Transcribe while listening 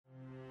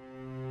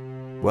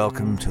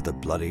Welcome to the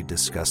Bloody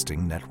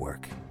Disgusting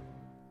Network.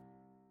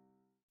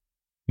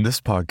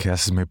 This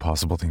podcast is made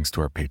possible thanks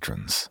to our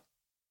patrons.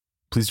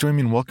 Please join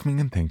me in welcoming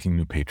and thanking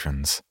new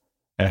patrons: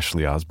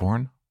 Ashley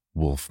Osborne,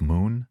 Wolf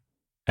Moon,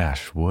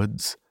 Ash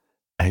Woods,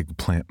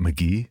 Eggplant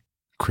McGee,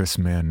 Chris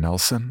Mann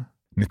Nelson,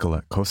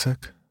 Nicolette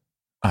Kosek,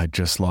 I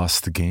Just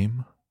Lost the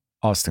Game,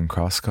 Austin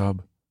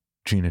Crosscob,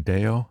 Gina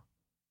Deo,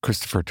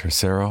 Christopher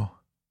Tercero,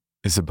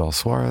 Isabel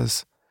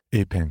Suarez,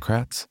 A.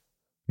 Pancratz,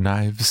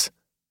 Knives,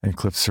 and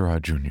Cliff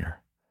Surratt Jr.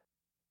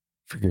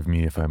 Forgive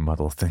me if I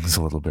muddle things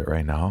a little bit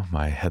right now.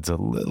 My head's a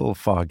little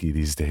foggy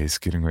these days,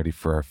 getting ready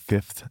for our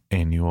 5th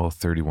annual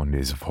 31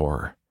 Days of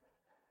Horror.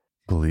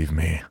 Believe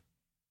me,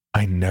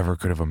 I never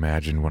could have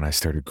imagined when I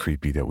started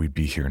Creepy that we'd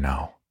be here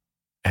now.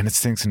 And it's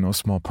thanks in no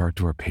small part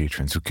to our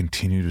patrons who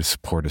continue to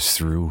support us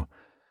through,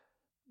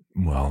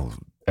 well,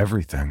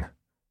 everything.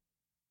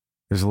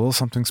 There's a little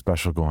something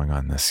special going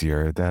on this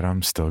year that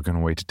I'm still going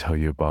to wait to tell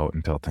you about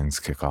until things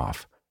kick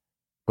off.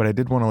 But I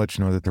did want to let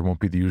you know that there won't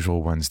be the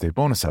usual Wednesday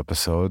bonus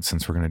episode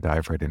since we're going to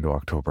dive right into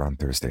October on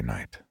Thursday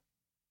night.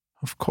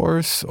 Of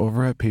course,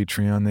 over at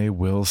Patreon, they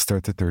will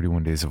start the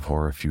 31 Days of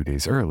Horror a few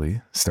days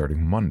early,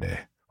 starting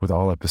Monday, with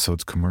all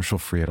episodes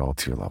commercial-free at all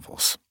tier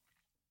levels.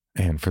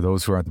 And for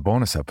those who are at the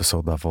bonus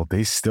episode level,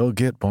 they still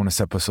get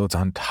bonus episodes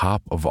on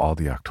top of all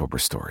the October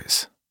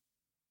stories.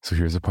 So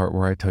here's the part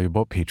where I tell you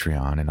about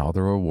Patreon and all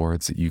the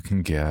rewards that you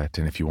can get.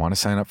 And if you want to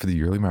sign up for the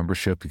yearly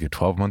membership, you get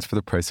 12 months for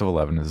the price of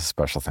 11 as a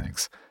special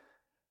thanks.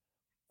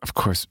 Of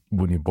course,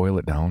 when you boil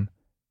it down,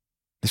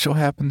 the show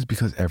happens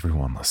because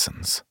everyone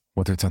listens,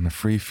 whether it's on the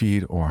free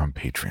feed or on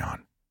Patreon.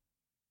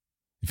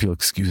 If you'll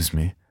excuse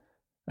me,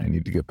 I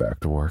need to get back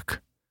to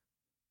work.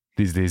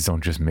 These days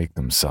don't just make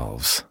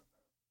themselves,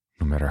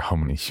 no matter how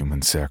many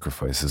human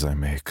sacrifices I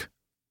make.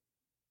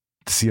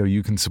 To see how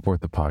you can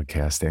support the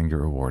podcast and get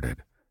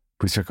rewarded,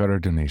 please check out our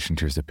donation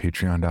tiers at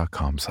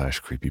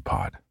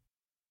patreon.com/creepypod.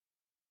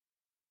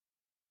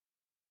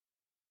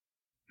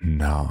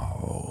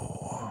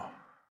 Now,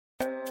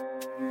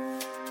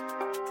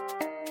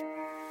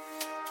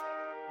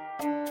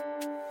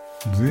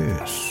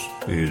 this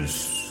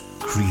is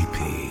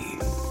Creepy,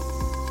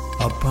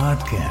 a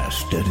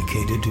podcast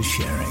dedicated to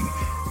sharing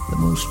the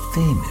most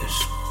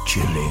famous,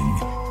 chilling,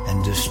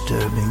 and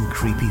disturbing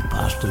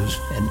creepypastas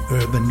and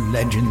urban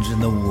legends in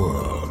the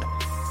world.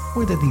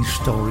 Whether these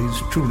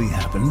stories truly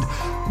happened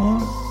or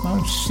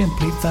are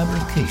simply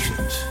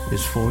fabrications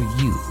is for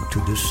you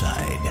to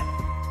decide.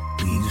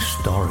 These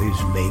stories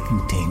may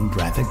contain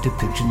graphic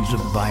depictions of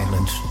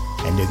violence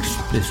and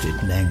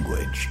explicit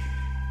language.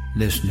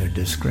 Listener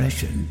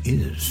discretion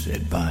is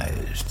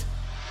advised.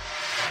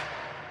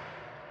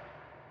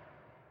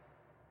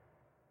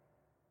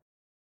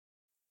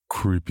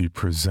 Creepy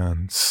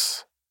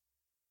presents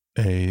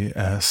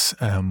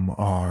ASMR,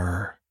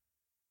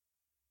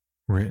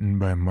 written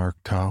by Mark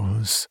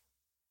Taus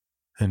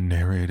and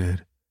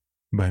narrated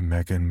by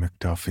Megan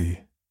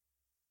McDuffie.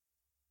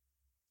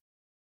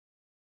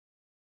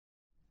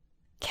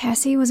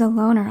 Cassie was a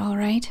loner, all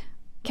right.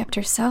 Kept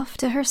herself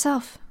to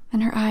herself,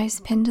 and her eyes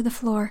pinned to the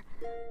floor.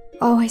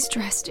 Always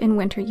dressed in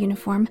winter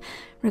uniform,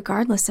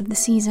 regardless of the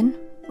season.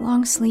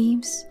 Long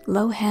sleeves,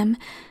 low hem,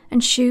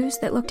 and shoes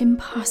that looked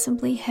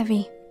impossibly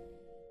heavy.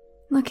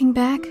 Looking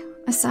back,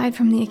 aside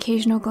from the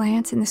occasional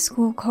glance in the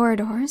school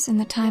corridors and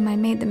the time I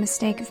made the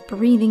mistake of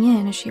breathing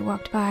in as she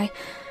walked by,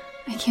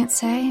 I can't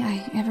say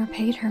I ever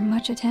paid her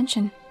much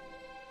attention.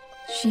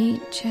 She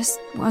just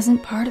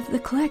wasn't part of the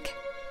clique.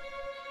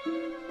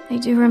 I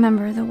do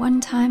remember the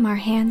one time our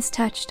hands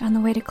touched on the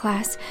way to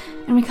class,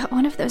 and we got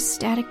one of those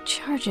static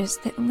charges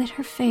that lit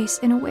her face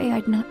in a way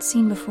I'd not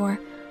seen before.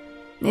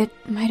 It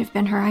might have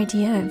been her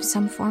idea of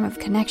some form of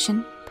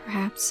connection,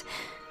 perhaps,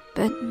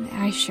 but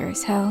I sure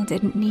as hell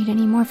didn't need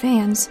any more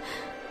fans.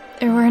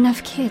 There were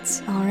enough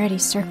kids already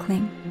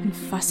circling and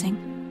fussing.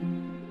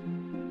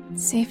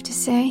 Safe to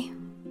say,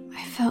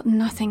 I felt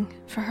nothing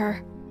for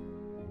her.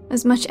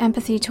 As much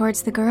empathy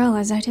towards the girl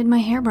as I did my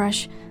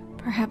hairbrush,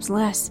 perhaps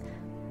less.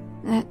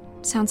 That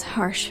sounds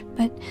harsh,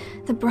 but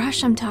the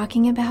brush I'm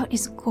talking about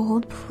is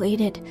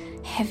gold-plated,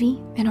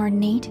 heavy and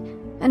ornate,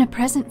 and a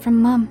present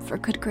from Mum for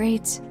good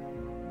grades.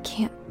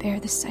 Can't bear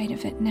the sight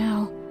of it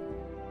now.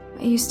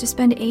 I used to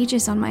spend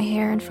ages on my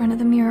hair in front of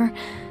the mirror,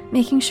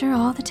 making sure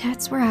all the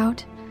tats were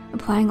out,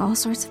 applying all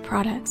sorts of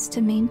products to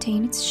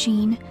maintain its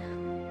sheen.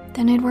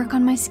 Then I'd work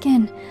on my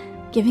skin,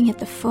 giving it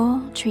the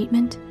full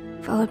treatment,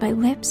 followed by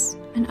lips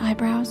and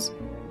eyebrows.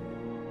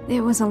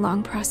 It was a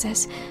long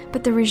process,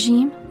 but the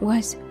regime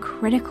was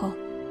critical.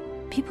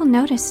 People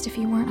noticed if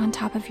you weren't on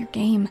top of your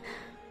game,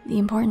 the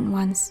important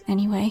ones,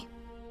 anyway.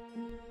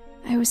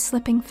 I was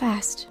slipping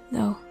fast,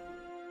 though.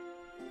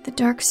 The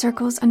dark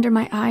circles under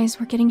my eyes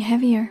were getting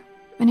heavier,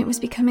 and it was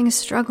becoming a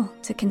struggle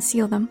to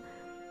conceal them.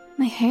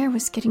 My hair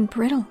was getting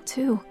brittle,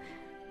 too,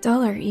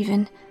 duller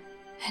even,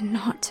 and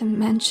not to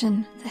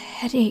mention the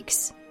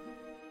headaches.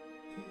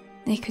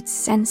 They could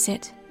sense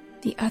it,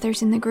 the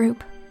others in the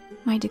group,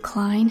 my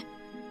decline.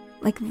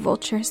 Like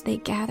vultures they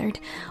gathered,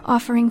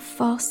 offering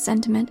false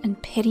sentiment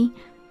and pity,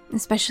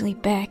 especially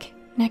Beck,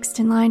 next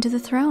in line to the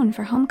throne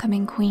for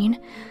homecoming queen.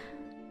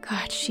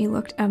 God, she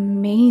looked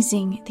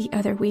amazing the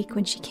other week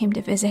when she came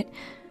to visit.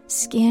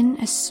 Skin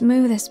as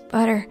smooth as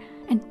butter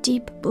and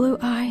deep blue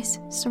eyes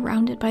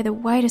surrounded by the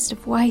whitest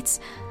of whites,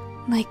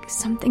 like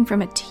something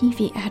from a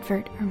TV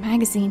advert or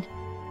magazine.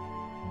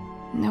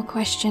 No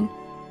question,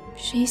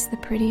 she's the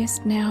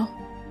prettiest now.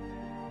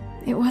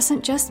 It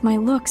wasn't just my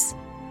looks.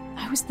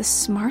 I was the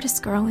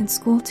smartest girl in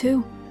school,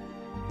 too.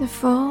 The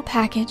full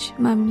package,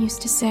 Mum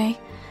used to say.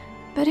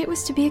 But it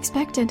was to be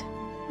expected.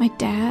 My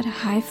dad, a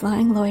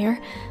high-flying lawyer,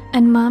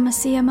 and Mom, a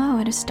CMO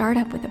at a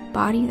startup with a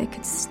body that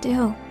could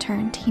still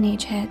turn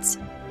teenage heads.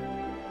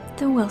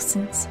 The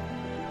Wilsons.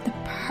 The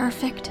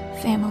perfect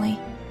family.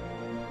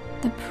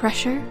 The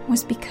pressure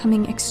was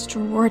becoming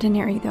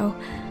extraordinary, though.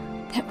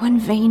 That one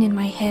vein in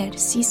my head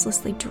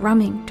ceaselessly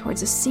drumming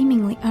towards a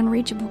seemingly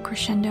unreachable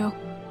crescendo.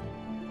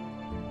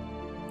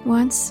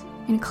 Once,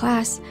 in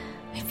class,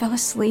 I fell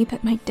asleep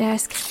at my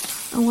desk,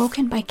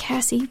 awoken by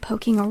Cassie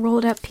poking a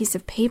rolled-up piece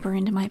of paper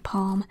into my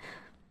palm.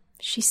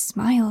 She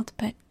smiled,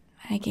 but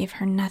I gave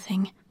her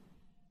nothing.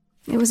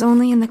 It was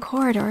only in the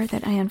corridor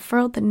that I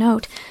unfurled the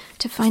note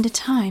to find a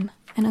time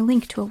and a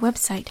link to a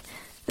website,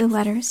 the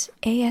letters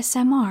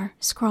ASMR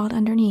scrawled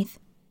underneath.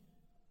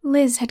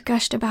 Liz had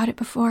gushed about it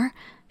before.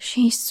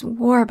 She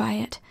swore by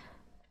it.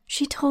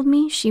 She told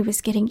me she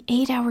was getting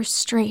 8 hours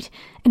straight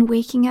and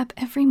waking up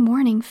every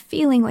morning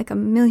feeling like $1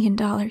 million.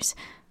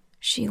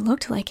 She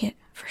looked like it,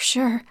 for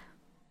sure.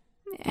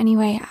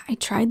 Anyway, I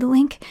tried the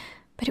link,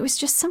 but it was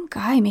just some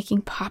guy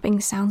making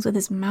popping sounds with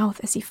his mouth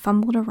as he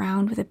fumbled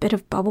around with a bit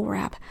of bubble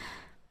wrap.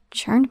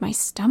 Churned my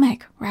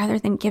stomach rather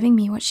than giving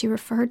me what she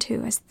referred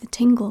to as the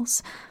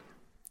tingles.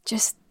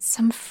 Just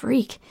some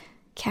freak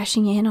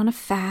cashing in on a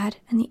fad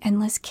and the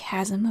endless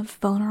chasm of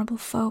vulnerable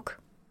folk.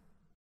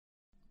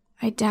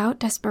 I doubt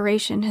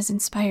desperation has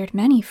inspired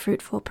many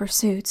fruitful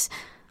pursuits,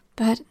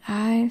 but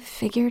I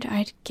figured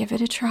I'd give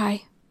it a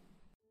try.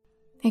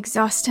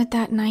 Exhausted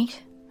that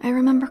night, I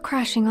remember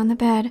crashing on the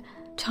bed,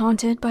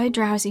 taunted by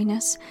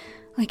drowsiness,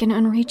 like an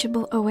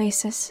unreachable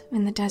oasis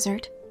in the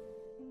desert.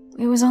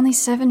 It was only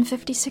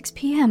 7:56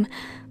 p.m.,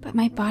 but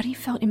my body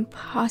felt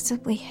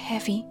impossibly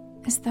heavy,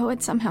 as though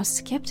I'd somehow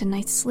skipped a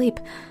night's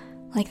sleep,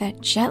 like that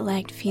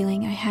jet-lagged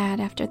feeling I had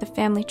after the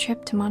family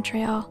trip to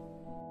Montreal.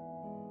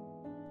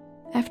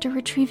 After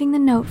retrieving the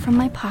note from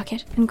my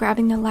pocket and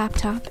grabbing the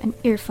laptop and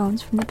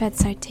earphones from the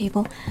bedside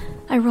table,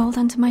 I rolled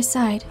onto my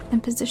side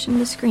and positioned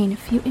the screen a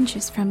few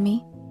inches from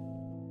me.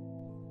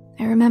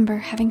 I remember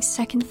having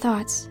second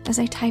thoughts as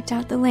I typed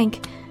out the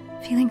link,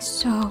 feeling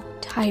so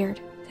tired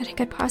that I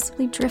could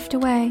possibly drift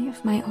away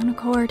of my own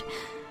accord.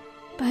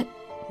 But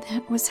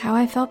that was how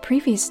I felt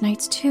previous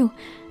nights too,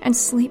 and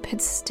sleep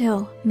had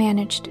still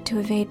managed to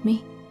evade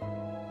me.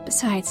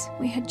 Besides,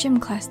 we had gym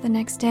class the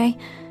next day.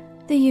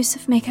 The use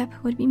of makeup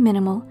would be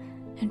minimal,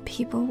 and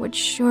people would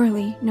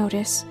surely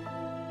notice.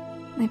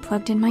 I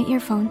plugged in my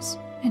earphones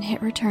and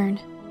hit return.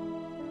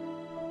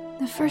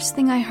 The first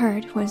thing I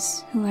heard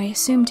was who I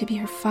assumed to be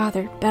her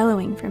father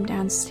bellowing from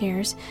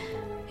downstairs.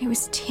 It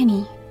was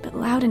tinny, but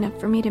loud enough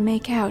for me to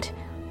make out.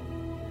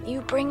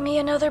 "You bring me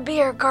another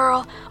beer,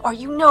 girl, or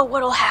you know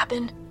what'll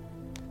happen."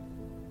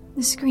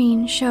 The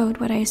screen showed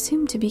what I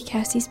assumed to be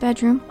Cassie's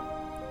bedroom.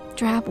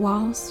 Drab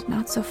walls,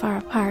 not so far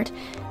apart,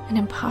 and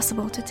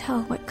impossible to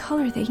tell what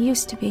color they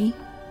used to be.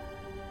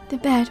 The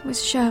bed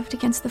was shoved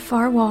against the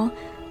far wall,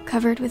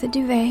 covered with a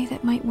duvet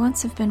that might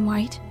once have been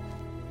white.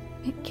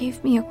 It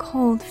gave me a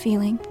cold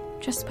feeling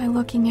just by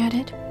looking at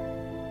it.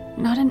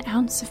 Not an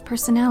ounce of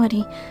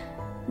personality.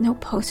 No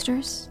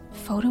posters,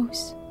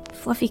 photos,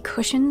 fluffy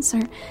cushions,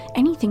 or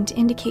anything to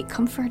indicate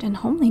comfort and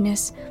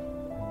homeliness.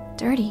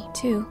 Dirty,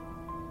 too.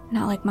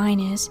 Not like mine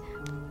is.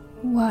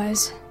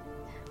 Was.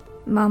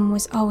 Mum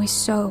was always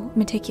so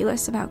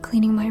meticulous about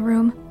cleaning my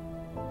room.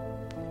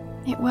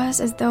 It was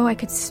as though I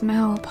could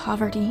smell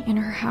poverty in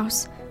her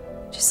house,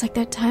 just like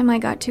that time I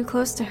got too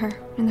close to her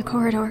in the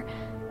corridor.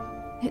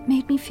 It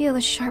made me feel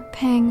a sharp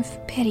pang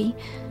of pity,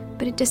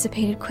 but it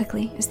dissipated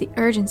quickly as the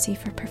urgency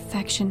for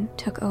perfection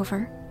took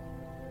over.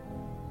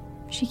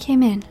 She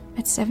came in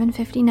at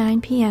 7:59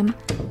 p.m.,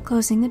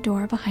 closing the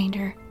door behind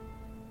her.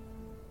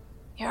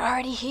 "You're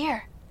already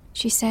here,"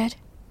 she said,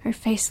 her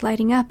face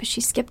lighting up as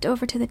she skipped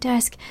over to the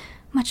desk,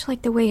 much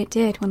like the way it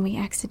did when we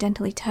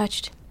accidentally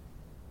touched.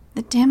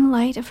 The dim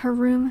light of her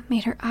room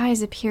made her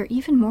eyes appear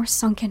even more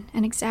sunken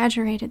and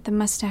exaggerated the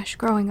mustache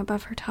growing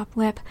above her top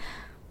lip.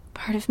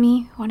 Part of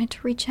me wanted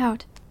to reach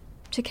out,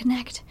 to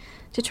connect,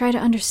 to try to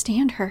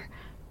understand her.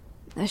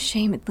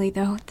 Ashamedly,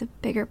 though, the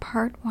bigger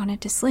part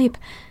wanted to sleep,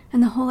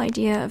 and the whole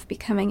idea of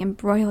becoming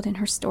embroiled in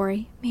her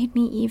story made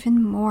me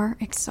even more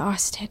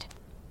exhausted.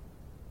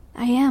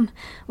 "I am.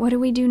 What do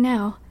we do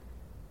now?"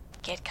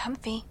 "Get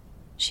comfy,"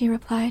 she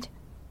replied.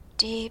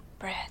 "Deep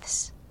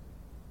breaths."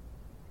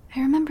 I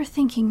remember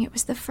thinking it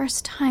was the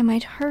first time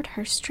I'd heard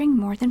her string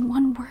more than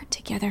one word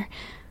together.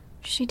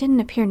 She didn't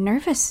appear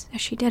nervous as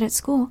she did at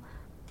school.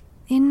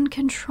 In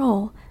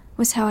control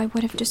was how I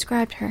would have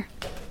described her.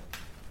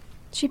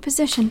 She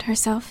positioned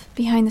herself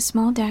behind the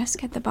small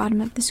desk at the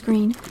bottom of the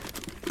screen,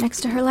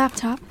 next to her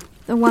laptop,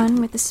 the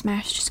one with the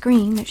smashed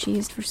screen that she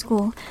used for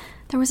school,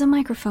 there was a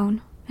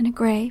microphone and a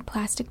gray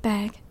plastic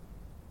bag.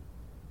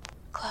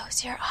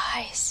 "Close your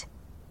eyes,"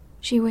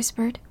 she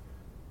whispered.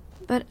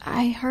 "But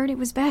I heard it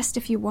was best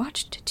if you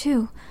watched,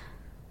 too."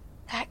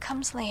 "That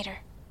comes later.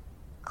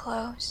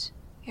 Close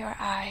your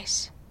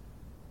eyes."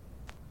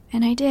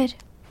 And I did.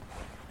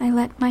 I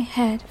let my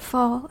head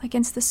fall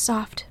against the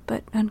soft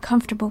but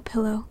uncomfortable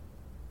pillow.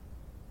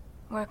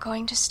 "We're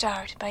going to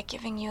start by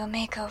giving you a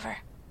makeover."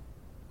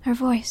 Her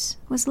voice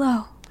was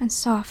low and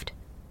soft,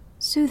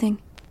 soothing.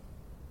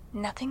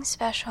 "Nothing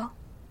special,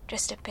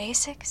 just a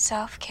basic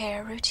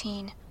self-care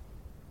routine.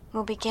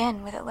 We'll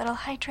begin with a little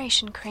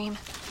hydration cream."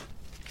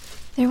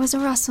 There was a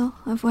rustle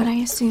of what I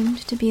assumed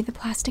to be the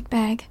plastic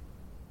bag.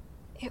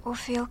 "It will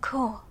feel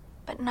cool,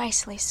 but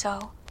nicely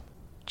so.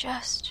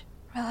 Just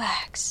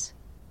relax."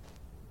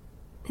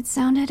 It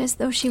sounded as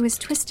though she was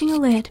twisting a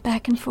lid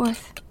back and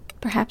forth,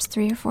 perhaps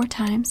 3 or 4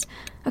 times,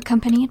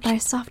 accompanied by a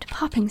soft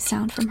popping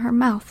sound from her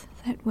mouth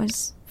that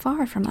was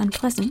far from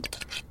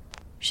unpleasant.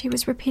 She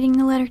was repeating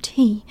the letter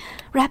T,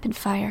 rapid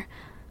fire,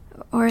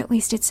 or at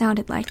least it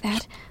sounded like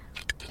that,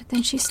 but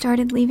then she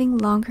started leaving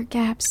longer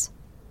gaps.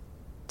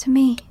 To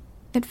me,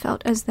 it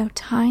felt as though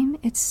time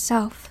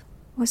itself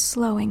was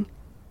slowing,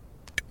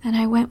 and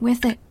I went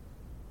with it.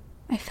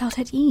 I felt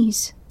at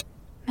ease,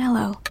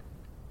 mellow.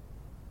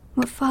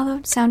 What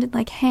followed sounded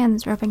like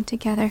hands rubbing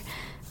together,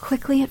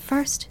 quickly at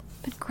first,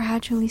 but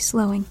gradually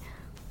slowing.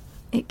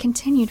 It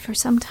continued for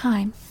some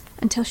time,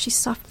 until she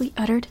softly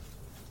uttered,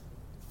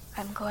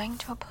 "I'm going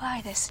to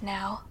apply this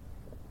now."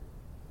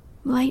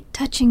 Light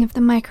touching of the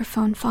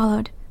microphone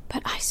followed,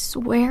 but I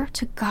swear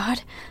to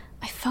God,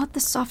 I felt the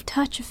soft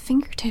touch of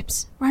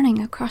fingertips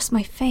running across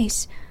my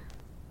face.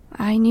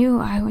 I knew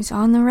I was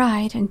on the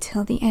ride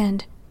until the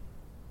end.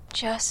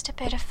 "Just a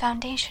bit of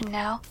foundation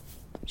now,"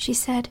 she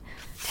said,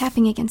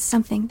 tapping against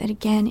something that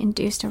again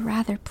induced a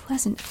rather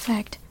pleasant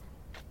effect.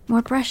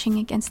 More brushing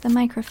against the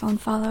microphone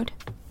followed.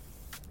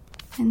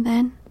 And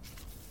then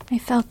I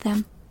felt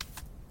them.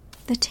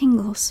 The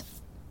tingles.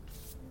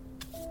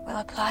 "We'll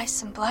apply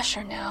some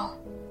blusher now."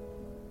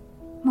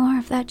 More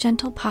of that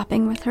gentle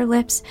popping with her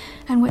lips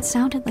and what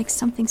sounded like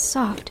something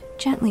soft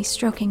gently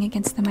stroking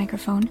against the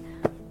microphone.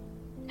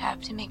 "Have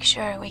to make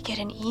sure we get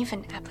an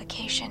even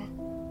application,"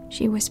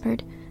 she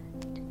whispered.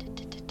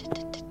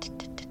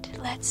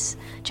 "Let's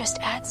just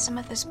add some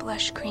of this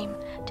blush cream.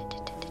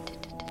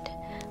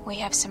 We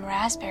have some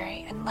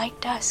raspberry and light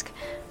dusk.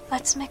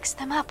 Let's mix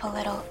them up a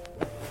little."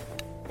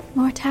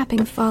 More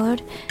tapping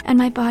followed, and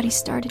my body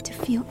started to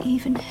feel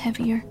even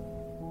heavier.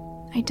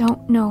 I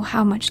don't know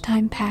how much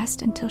time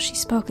passed until she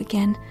spoke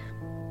again.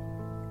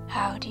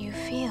 "How do you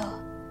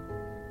feel?"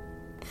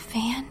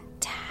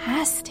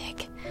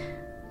 "Fantastic."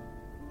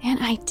 And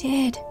I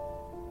did.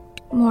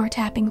 More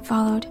tapping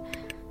followed.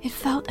 It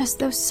felt as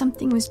though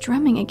something was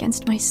drumming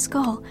against my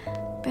skull,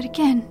 but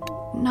again,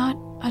 not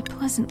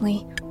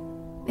unpleasantly.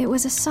 It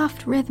was a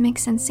soft rhythmic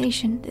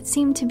sensation that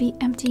seemed to be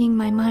emptying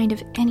my mind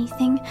of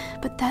anything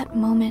but that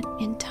moment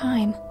in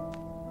time.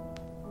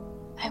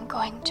 "I'm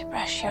going to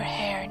brush your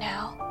hair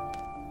now,"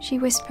 she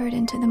whispered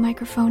into the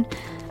microphone,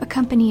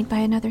 accompanied by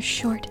another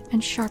short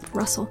and sharp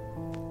rustle.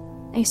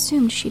 I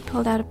assumed she'd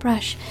pulled out a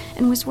brush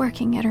and was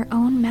working at her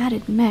own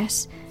matted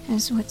mess,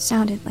 as what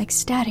sounded like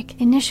static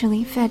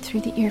initially fed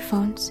through the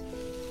earphones.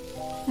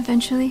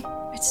 Eventually,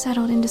 it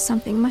settled into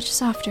something much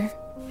softer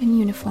and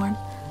uniform.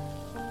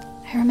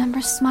 I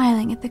remember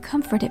smiling at the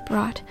comfort it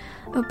brought,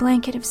 a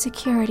blanket of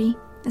security,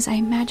 as I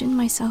imagined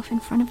myself in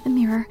front of the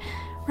mirror,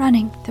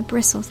 running the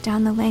bristles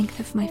down the length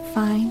of my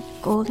fine,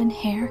 golden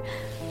hair,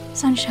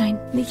 sunshine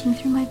leaking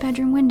through my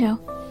bedroom window,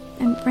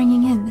 and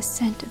bringing in the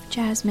scent of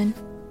jasmine.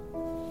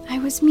 I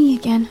was me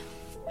again,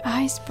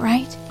 eyes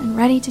bright and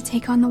ready to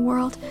take on the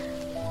world.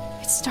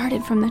 It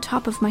started from the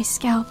top of my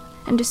scalp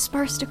and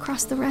dispersed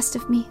across the rest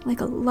of me like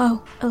a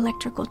low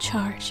electrical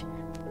charge.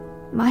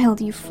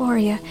 Mild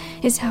euphoria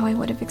is how I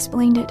would have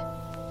explained it,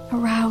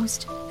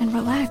 aroused and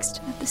relaxed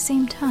at the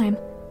same time.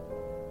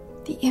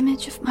 The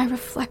image of my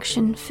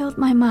reflection filled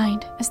my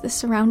mind as the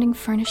surrounding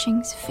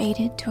furnishings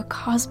faded to a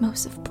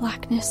cosmos of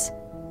blackness.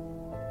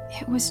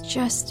 It was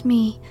just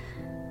me,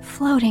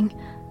 floating,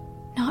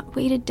 not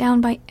weighted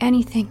down by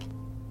anything,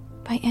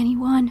 by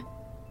anyone.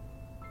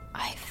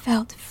 I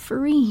felt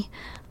free,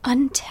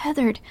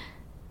 untethered,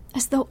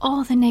 as though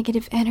all the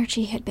negative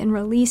energy had been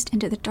released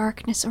into the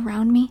darkness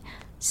around me,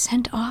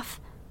 sent off,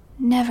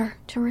 never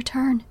to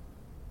return.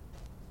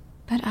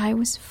 But I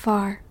was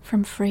far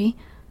from free.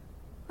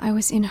 I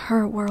was in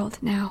her world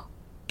now.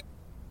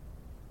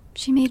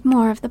 She made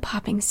more of the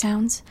popping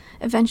sounds,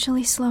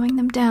 eventually slowing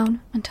them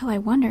down until I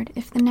wondered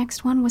if the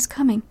next one was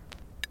coming.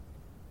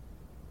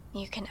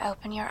 "You can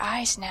open your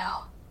eyes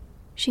now,"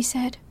 she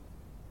said.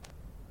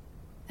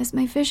 As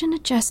my vision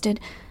adjusted,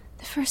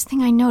 the first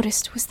thing I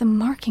noticed was the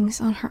markings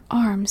on her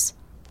arms.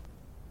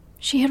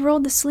 She had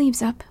rolled the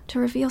sleeves up to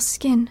reveal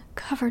skin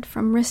covered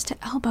from wrist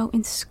to elbow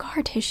in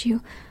scar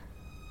tissue.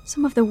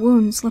 Some of the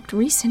wounds looked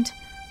recent,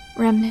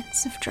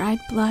 remnants of dried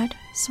blood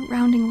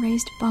surrounding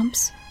raised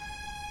bumps.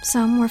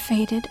 Some were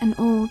faded and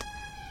old.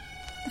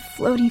 The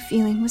floaty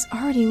feeling was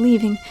already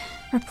leaving,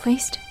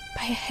 replaced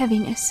by a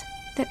heaviness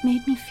that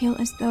made me feel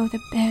as though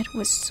the bed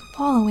was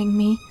swallowing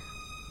me.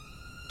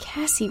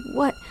 Cassie,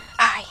 what?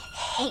 I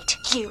hate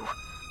you.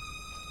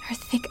 Her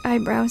thick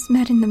eyebrows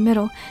met in the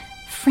middle,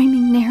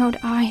 framing narrowed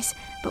eyes,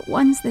 but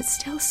ones that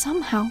still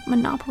somehow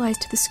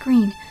monopolized the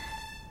screen.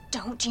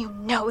 Don't you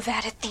know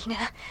that,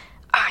 Athena?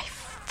 I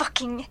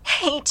fucking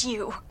hate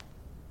you.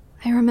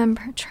 I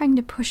remember trying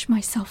to push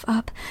myself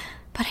up,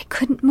 but I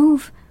couldn't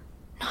move.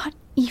 Not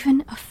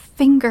even a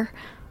finger.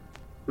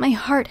 My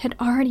heart had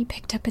already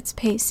picked up its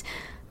pace.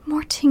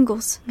 More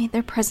tingles made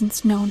their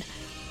presence known,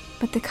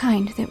 but the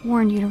kind that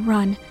warned you to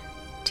run,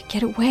 to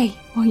get away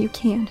while you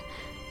can.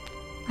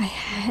 I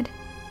had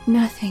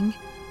nothing.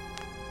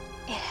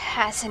 It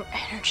has an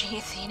energy,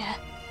 Athena.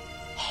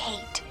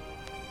 Hate.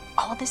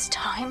 All this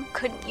time,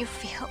 couldn't you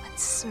feel and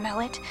smell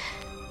it?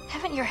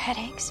 Haven't your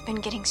headaches been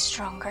getting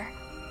stronger?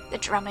 The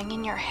drumming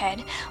in your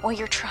head while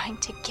you're trying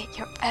to get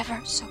your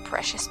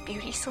ever-so-precious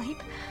beauty sleep?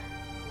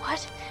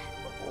 What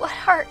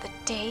are the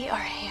day our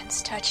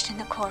hands touched in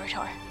the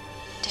corridor?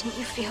 Didn't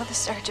you feel the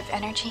surge of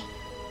energy?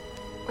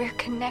 We're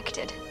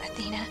connected,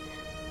 Athena.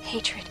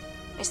 Hatred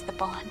is the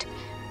bond.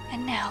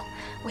 And now,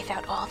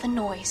 without all the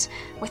noise,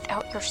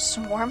 without your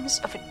swarms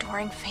of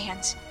adoring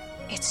fans,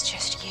 it's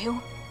just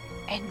you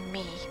and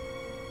me.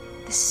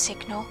 The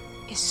signal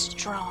is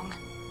strong.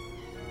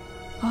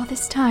 All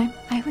this time,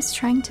 I was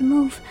trying to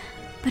move,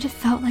 but it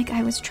felt like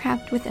I was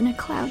trapped within a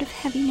cloud of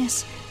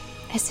heaviness,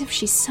 as if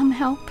she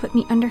somehow put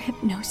me under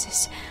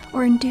hypnosis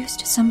or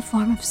induced some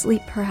form of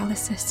sleep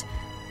paralysis.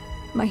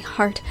 My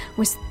heart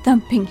was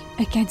thumping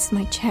against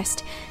my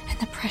chest, and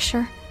the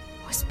pressure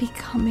was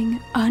becoming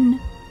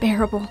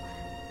unbearable.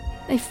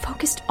 I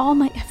focused all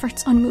my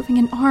efforts on moving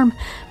an arm,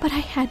 but I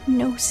had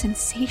no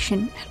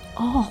sensation at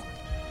all.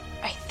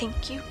 I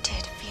think you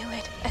did feel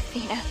it,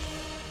 Athena,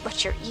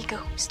 but your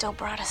ego still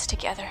brought us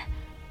together.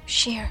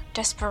 Sheer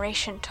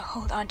desperation to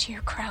hold onto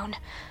your crown.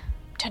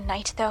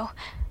 Tonight, though,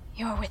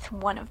 you're with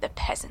one of the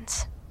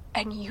peasants,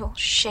 and you'll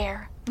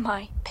share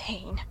my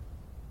pain.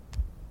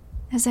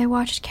 As I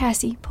watched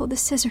Cassie pull the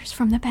scissors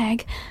from the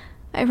bag,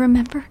 I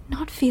remember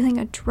not feeling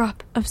a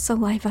drop of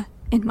saliva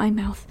in my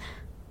mouth.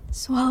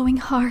 Swallowing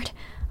hard,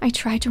 I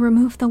tried to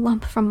remove the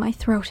lump from my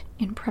throat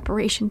in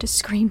preparation to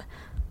scream.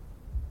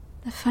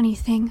 The funny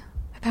thing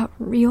about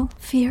real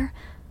fear,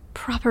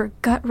 proper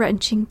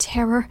gut-wrenching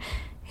terror,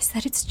 is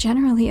that it's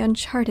generally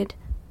uncharted,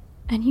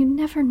 and you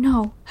never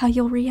know how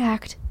you'll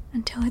react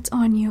until it's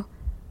on you.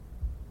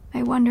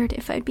 I wondered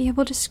if I'd be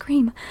able to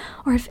scream,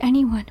 or if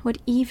anyone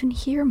would even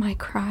hear my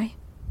cry.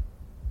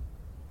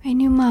 I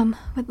knew Mum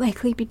would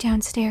likely be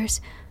downstairs,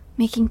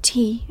 making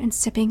tea and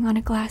sipping on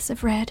a glass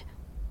of red.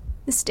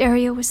 The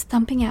stereo was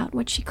thumping out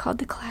what she called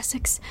the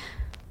classics.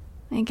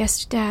 I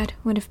guessed Dad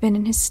would have been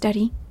in his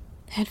study,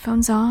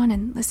 headphones on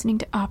and listening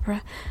to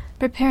opera,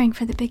 preparing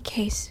for the big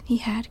case he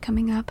had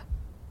coming up.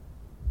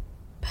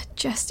 But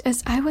just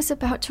as I was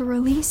about to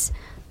release,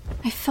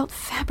 I felt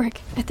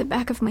fabric at the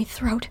back of my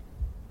throat,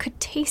 could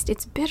taste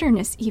its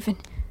bitterness even.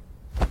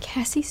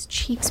 Cassie's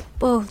cheeks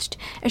bulged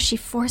as she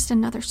forced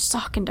another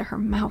sock into her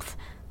mouth.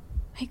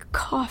 I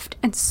coughed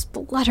and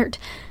spluttered,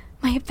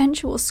 my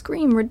eventual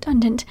scream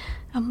redundant,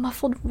 a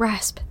muffled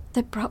rasp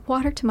that brought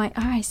water to my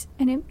eyes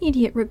and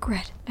immediate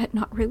regret at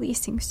not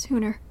releasing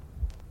sooner.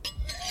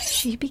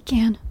 She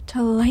began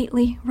to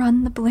lightly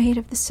run the blade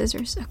of the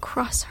scissors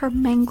across her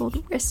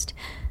mangled wrist,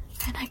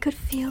 and I could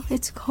feel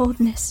its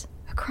coldness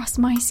across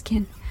my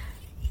skin.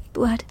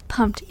 Blood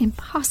pumped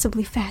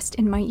impossibly fast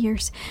in my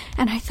ears,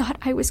 and I thought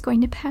I was going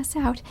to pass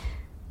out.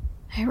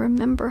 I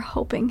remember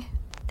hoping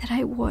that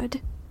I would.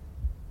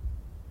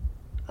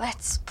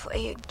 Let's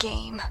play a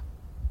game.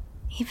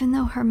 Even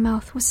though her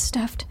mouth was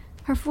stuffed,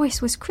 her voice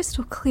was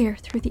crystal clear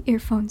through the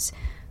earphones.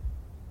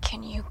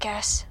 Can you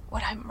guess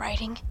what I'm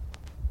writing?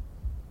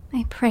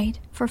 I prayed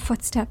for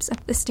footsteps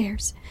up the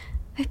stairs.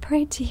 I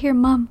prayed to hear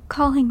Mum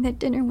calling that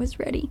dinner was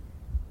ready.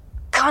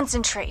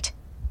 Concentrate!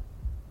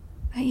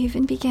 I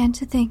even began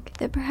to think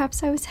that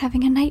perhaps I was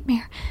having a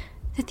nightmare,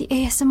 that the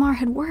ASMR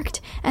had worked,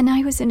 and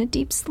I was in a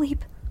deep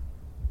sleep.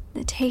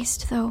 The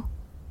taste, though,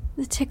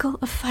 the tickle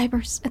of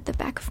fibers at the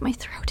back of my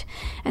throat,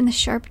 and the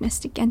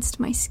sharpness against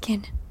my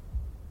skin.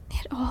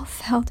 It all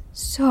felt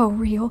so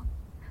real.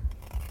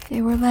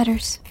 They were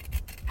letters.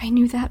 I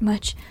knew that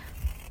much.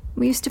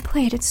 We used to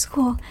play it at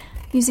school,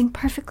 using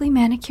perfectly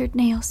manicured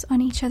nails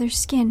on each other's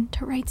skin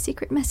to write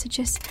secret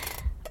messages,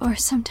 or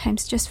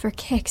sometimes just for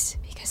kicks,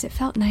 because it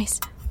felt nice.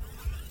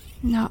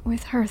 Not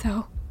with her,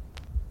 though.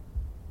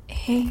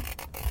 A-T-H.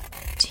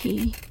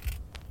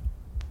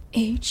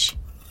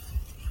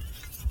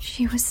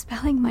 She was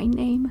spelling my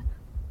name.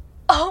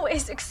 O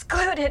is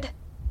excluded!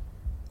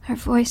 Her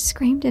voice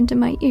screamed into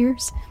my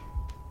ears.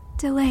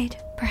 Delayed,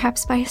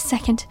 perhaps by a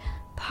second,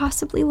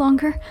 possibly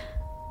longer,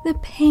 the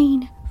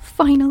pain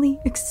finally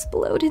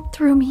exploded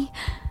through me,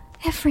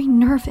 every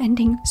nerve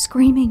ending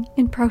screaming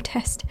in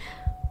protest.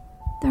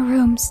 The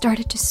room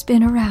started to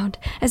spin around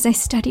as I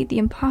studied the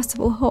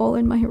impossible hole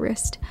in my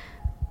wrist.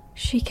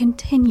 She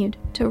continued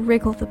to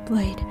wriggle the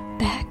blade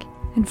back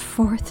and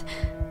forth,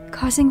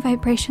 causing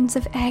vibrations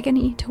of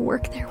agony to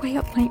work their way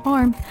up my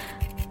arm.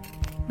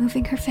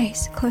 Moving her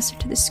face closer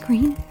to the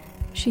screen,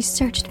 she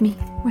searched me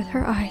with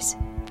her eyes.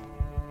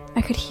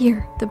 I could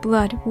hear the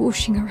blood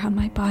whooshing around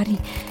my body,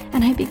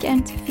 and I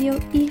began to feel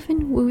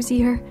even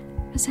woozier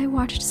as I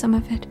watched some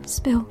of it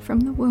spill from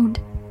the wound.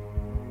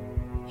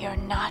 You're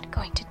not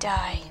going to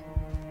die.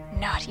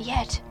 Not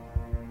yet.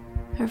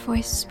 Her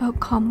voice spoke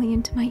calmly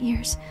into my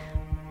ears.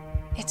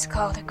 It's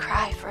called a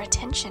cry for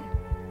attention.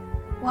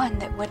 One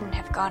that wouldn't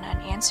have gone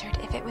unanswered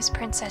if it was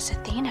Princess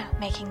Athena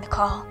making the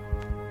call.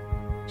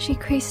 She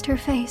creased her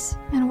face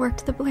and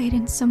worked the blade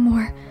in some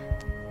more.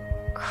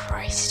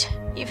 Christ,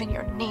 even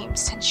your name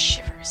sends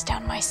shivers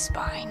down my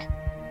spine.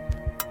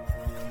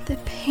 The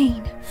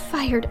pain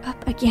fired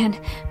up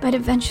again, but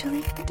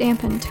eventually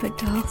dampened to a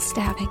dull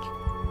stabbing.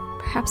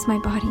 Perhaps my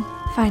body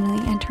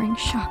finally entering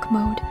shock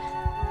mode.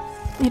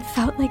 It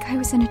felt like I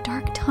was in a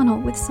dark tunnel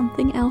with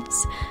something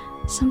else,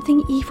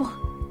 something evil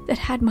that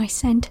had my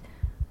scent.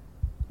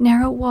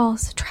 Narrow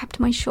walls trapped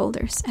my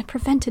shoulders and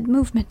prevented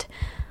movement.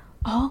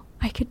 All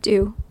I could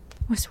do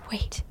was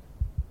wait.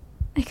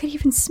 I could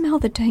even smell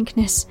the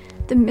dankness,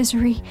 the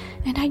misery,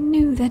 and I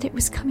knew that it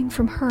was coming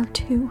from her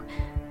too,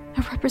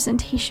 a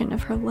representation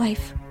of her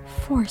life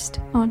forced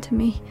onto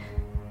me.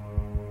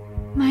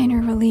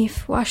 Minor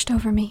relief washed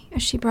over me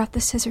as she brought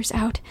the scissors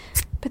out,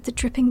 but the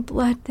dripping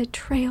blood that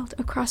trailed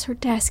across her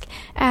desk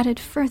added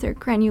further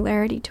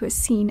granularity to a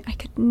scene I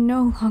could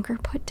no longer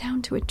put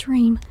down to a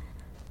dream.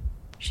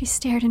 She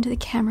stared into the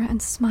camera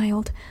and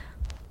smiled,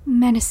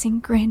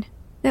 menacing grin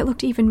that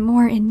looked even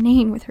more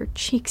inane with her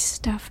cheeks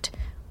stuffed.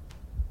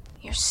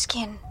 Your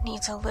skin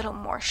needs a little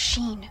more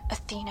sheen,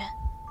 Athena.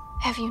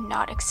 Have you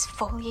not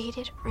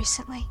exfoliated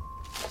recently?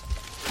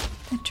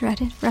 The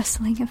dreaded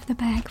rustling of the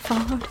bag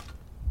followed.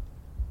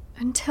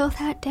 Until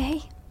that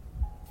day,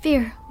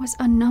 fear was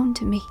unknown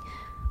to me.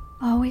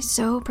 Always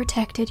so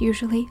protected,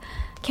 usually,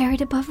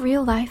 carried above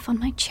real life on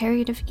my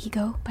chariot of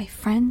ego by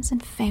friends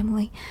and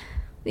family.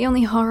 The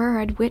only horror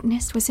I'd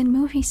witnessed was in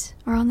movies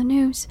or on the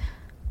news.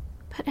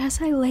 But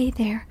as I lay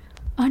there,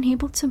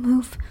 unable to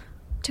move,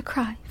 to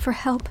cry for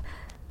help,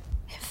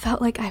 it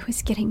felt like I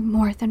was getting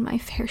more than my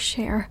fair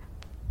share.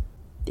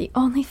 The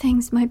only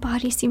things my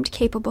body seemed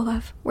capable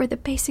of were the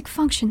basic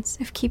functions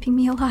of keeping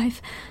me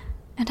alive,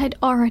 and I'd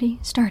already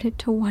started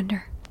to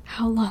wonder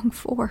how long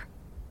for.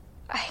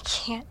 I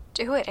can't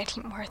do it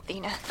anymore,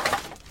 Athena.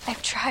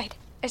 I've tried,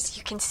 as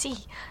you can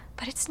see,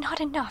 but it's not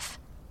enough.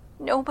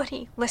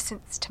 Nobody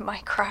listens to my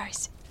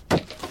cries.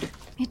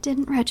 It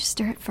didn't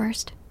register at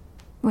first.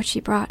 What she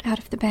brought out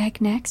of the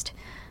bag next,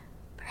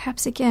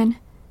 perhaps again,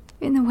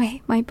 in the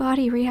way my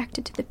body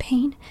reacted to the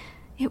pain,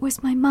 it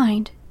was my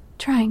mind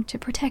trying to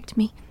protect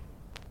me.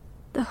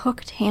 The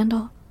hooked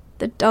handle,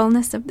 the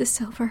dullness of the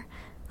silver,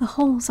 the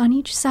holes on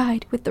each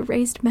side with the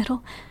raised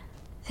metal,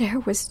 there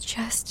was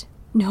just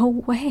no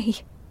way.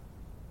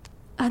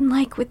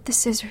 Unlike with the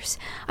scissors,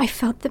 I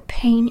felt the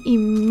pain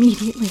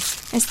immediately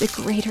as the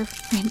grater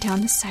ran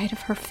down the side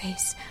of her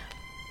face.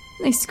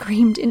 I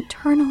screamed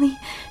internally,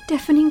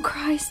 deafening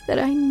cries that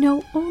I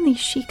know only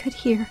she could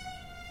hear.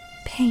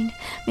 Pain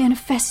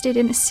manifested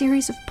in a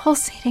series of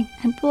pulsating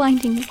and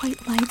blinding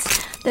white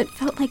lights that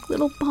felt like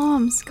little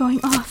bombs going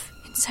off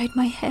inside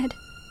my head.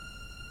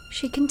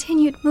 She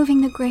continued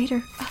moving the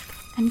grater up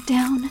and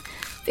down,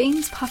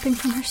 veins popping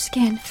from her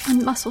skin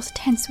and muscles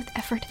tense with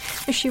effort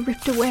as she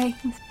ripped away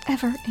with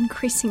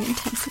ever-increasing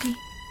intensity.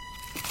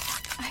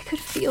 I could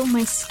feel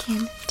my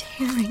skin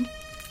tearing,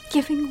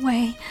 giving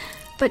way,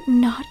 but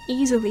not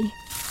easily.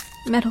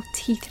 Metal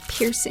teeth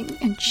piercing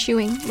and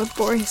chewing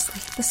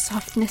laboriously the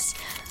softness.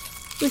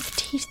 With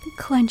teeth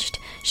clenched,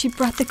 she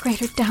brought the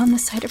grater down the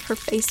side of her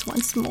face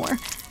once more,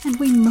 and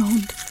we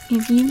moaned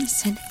in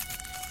unison.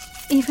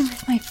 Even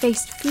with my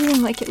face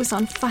feeling like it was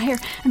on fire,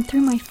 and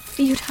through my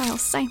futile,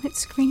 silent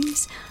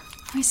screams,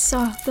 I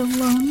saw the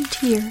lone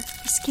tear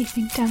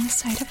escaping down the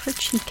side of her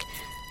cheek,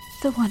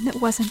 the one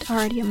that wasn't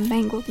already a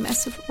mangled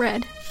mess of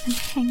red and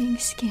hanging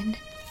skin.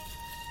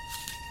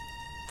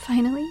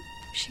 Finally,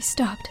 she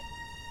stopped,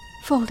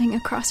 folding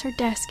across her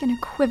desk in a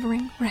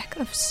quivering wreck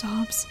of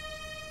sobs.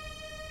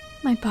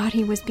 My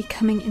body was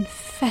becoming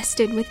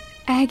infested with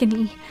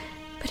agony,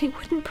 but it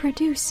wouldn't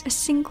produce a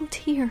single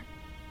tear.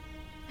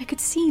 I could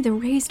see the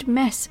raised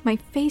mess my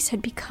face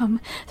had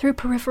become through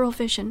peripheral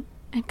vision,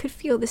 and could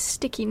feel the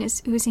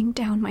stickiness oozing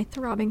down my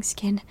throbbing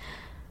skin.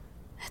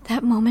 At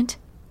that moment,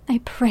 I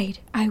prayed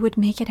I would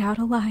make it out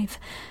alive,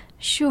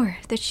 sure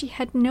that she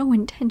had no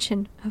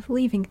intention of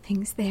leaving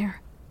things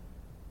there.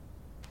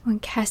 When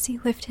Cassie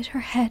lifted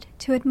her head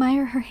to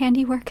admire her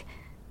handiwork,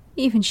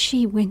 even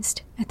she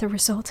winced at the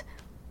result.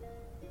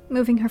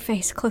 Moving her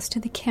face close to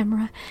the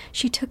camera,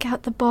 she took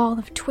out the ball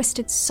of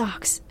twisted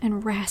socks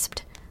and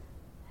rasped,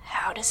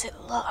 "How does it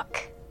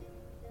look?"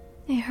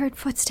 I heard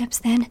footsteps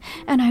then,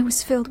 and I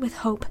was filled with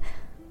hope.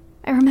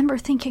 I remember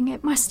thinking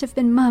it must have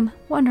been Mum,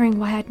 wondering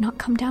why I'd not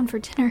come down for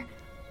dinner.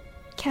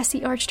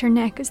 Cassie arched her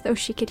neck as though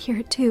she could hear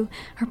it too,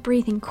 her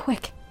breathing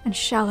quick and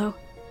shallow.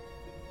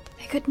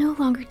 I could no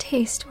longer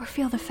taste or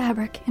feel the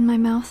fabric in my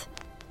mouth.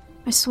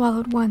 I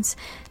swallowed once,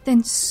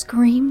 then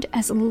screamed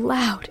as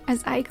loud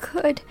as I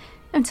could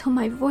until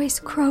my voice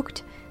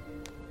croaked.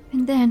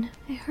 And then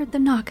I heard the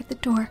knock at the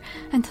door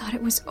and thought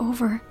it was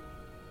over.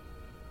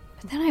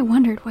 But then I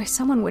wondered why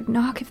someone would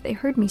knock if they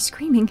heard me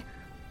screaming.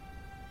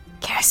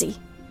 "Cassie,"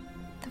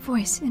 the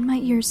voice in my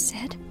ears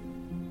said.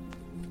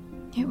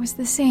 It was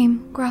the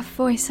same gruff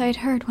voice I'd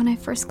heard when I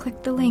first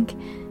clicked the link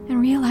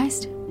and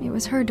realized it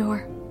was her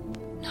door,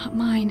 not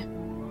mine.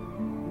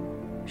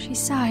 She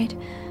sighed,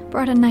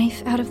 brought a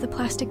knife out of the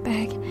plastic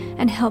bag,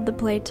 and held the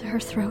blade to her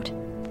throat.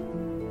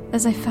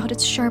 As I felt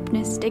its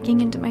sharpness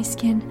digging into my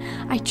skin,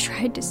 I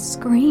tried to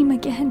scream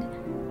again,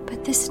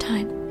 but this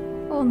time,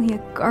 only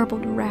a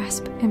garbled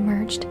rasp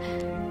emerged.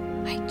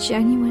 I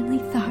genuinely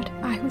thought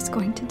I was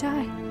going to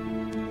die.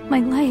 My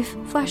life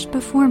flashed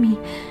before me,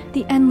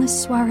 the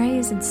endless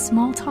soirees and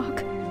small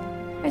talk.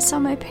 I saw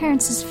my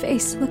parents'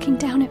 face looking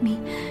down at me,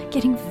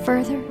 getting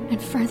further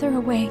and further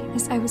away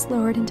as I was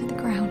lowered into the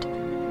ground.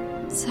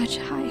 Such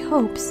high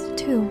hopes,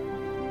 too.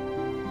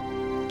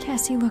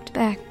 Cassie looked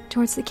back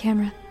towards the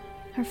camera,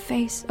 her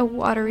face a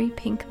watery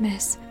pink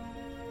mess.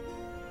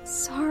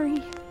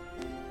 "Sorry,"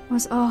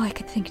 was all I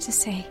could think to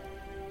say.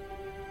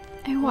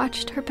 I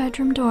watched her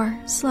bedroom door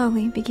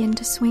slowly begin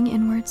to swing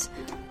inwards,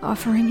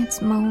 offering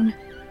its moan.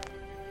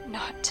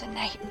 "Not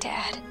tonight,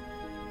 Dad,"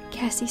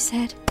 Cassie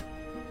said,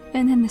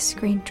 and then the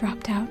screen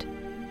dropped out.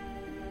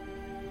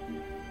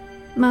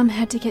 Mom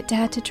had to get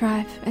Dad to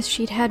drive, as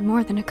she'd had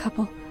more than a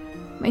couple.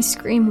 My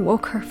scream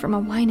woke her from a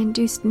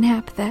wine-induced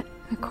nap that,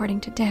 according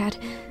to Dad,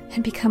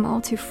 had become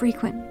all too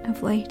frequent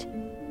of late.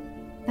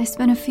 I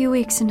spent a few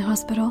weeks in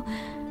hospital,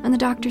 and the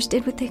doctors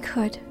did what they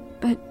could,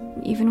 but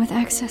even with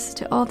access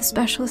to all the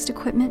specialist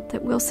equipment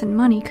that Wilson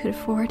money could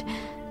afford,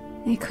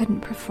 they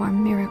couldn't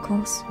perform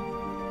miracles.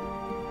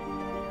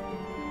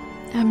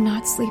 I'm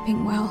not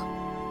sleeping well.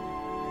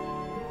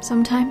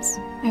 Sometimes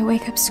I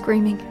wake up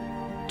screaming,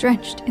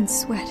 drenched in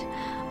sweat,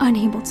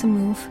 unable to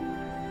move.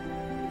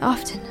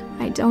 Often,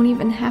 I don't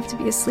even have to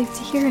be asleep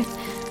to hear it,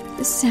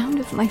 the sound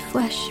of my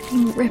flesh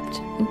being ripped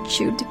and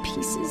chewed to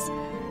pieces.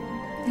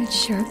 It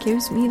sure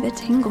gives me the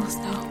tingles,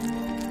 though.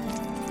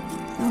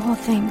 The whole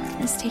thing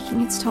is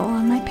taking its toll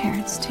on my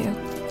parents, too.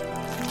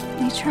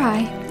 They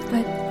try,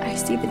 but I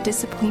see the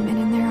disappointment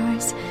in their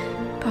eyes,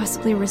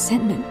 possibly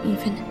resentment,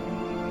 even.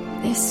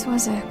 This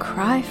was a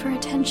cry for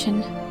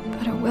attention,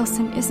 but a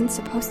Wilson isn't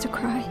supposed to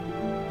cry.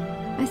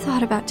 I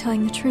thought about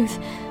telling the truth,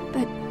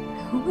 but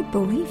who would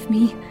believe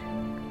me?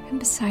 And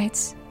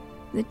besides,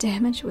 the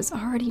damage was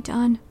already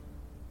done.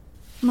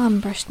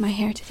 Mom brushed my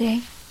hair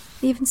today,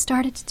 even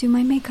started to do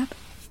my makeup.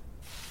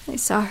 I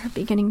saw her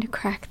beginning to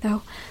crack,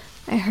 though.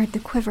 I heard the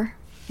quiver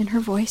in her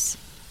voice.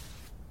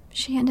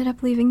 She ended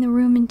up leaving the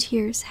room in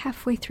tears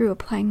halfway through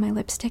applying my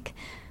lipstick.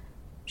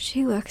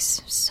 She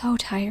looks so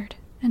tired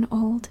and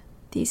old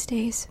these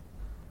days.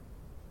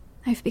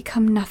 I've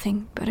become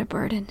nothing but a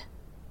burden.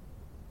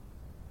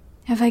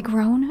 Have I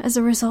grown as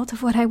a result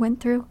of what I went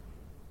through?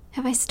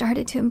 Have I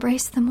started to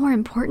embrace the more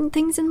important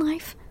things in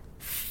life?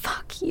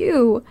 Fuck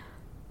you!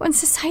 When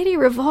society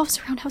revolves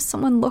around how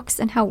someone looks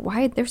and how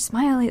wide their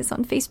smile is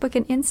on Facebook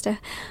and Insta,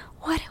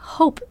 what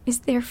hope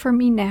is there for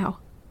me now?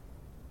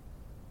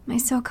 My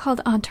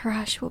so-called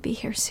entourage will be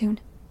here soon.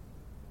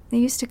 They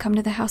used to come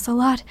to the house a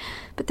lot,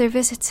 but their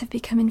visits have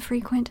become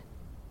infrequent.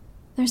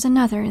 There's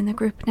another in the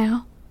group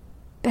now,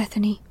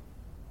 Bethany.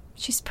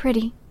 She's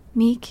pretty,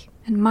 meek,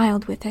 and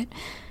mild with it,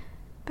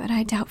 but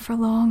I doubt for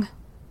long.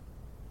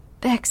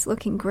 Beck's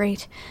looking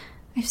great.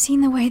 I've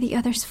seen the way the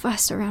others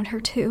fuss around her,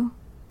 too,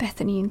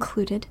 Bethany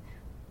included.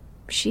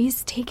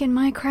 She's taken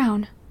my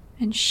crown,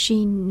 and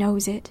she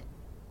knows it.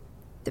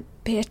 The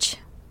bitch.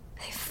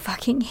 I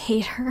fucking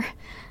hate her.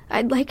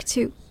 I'd like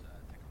to...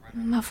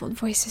 Muffled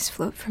voices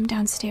float from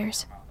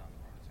downstairs.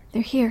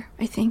 They're here,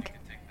 I think.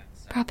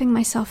 Propping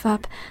myself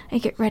up, I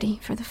get ready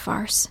for the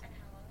farce.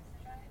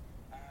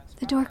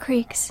 The door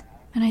creaks,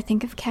 and I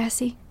think of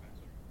Cassie.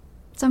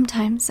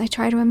 Sometimes I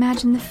try to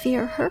imagine the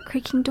fear her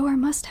creaking door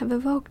must have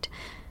evoked.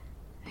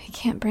 I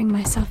can't bring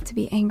myself to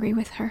be angry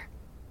with her.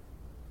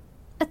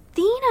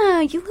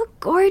 "Athena, you look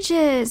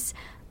gorgeous!"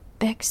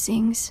 Beck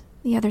sings,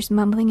 the others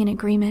mumbling in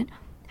agreement.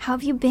 "How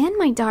have you been,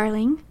 my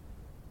darling?"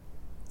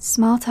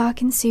 Small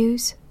talk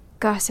ensues,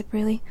 gossip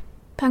really,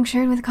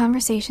 punctured with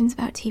conversations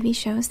about TV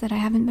shows that I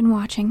haven't been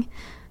watching.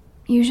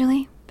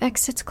 Usually, Beck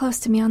sits close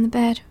to me on the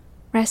bed,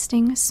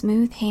 resting a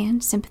smooth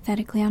hand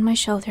sympathetically on my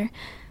shoulder,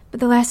 but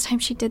the last time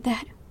she did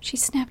that, she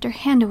snapped her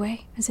hand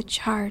away as a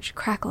charge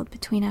crackled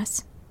between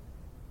us.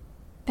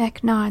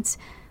 Beck nods.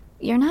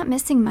 "You're not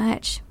missing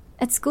much.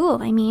 At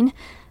school, I mean.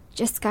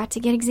 Just got to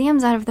get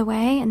exams out of the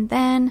way, and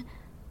then...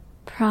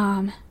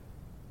 prom."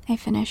 I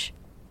finish.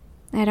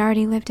 I'd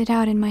already lived it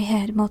out in my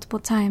head multiple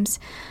times.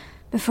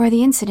 Before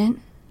the incident,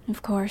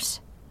 of course.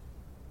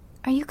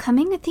 "Are you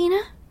coming,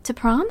 Athena? To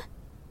prom?"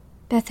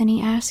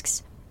 Bethany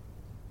asks.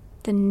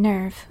 The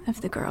nerve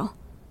of the girl.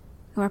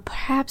 Or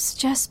perhaps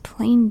just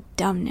plain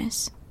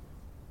dumbness.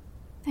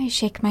 I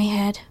shake my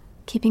head,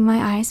 keeping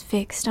my eyes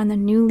fixed on the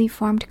newly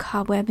formed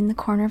cobweb in the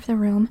corner of the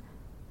room.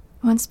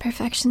 Once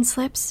perfection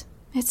slips,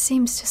 It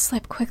seems to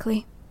slip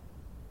quickly.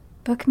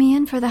 Book me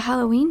in for the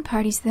Halloween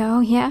parties, though,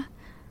 yeah?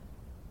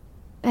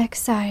 Beck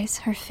sighs,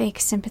 her fake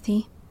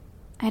sympathy.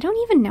 I don't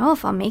even know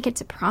if I'll make it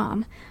to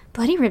prom.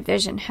 Bloody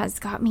revision has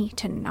got me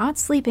to not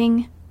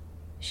sleeping.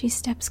 She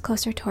steps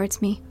closer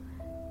towards me.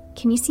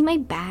 Can you see my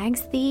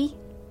bags, Thee?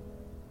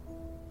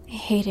 I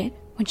hate it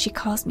when she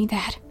calls me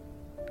that.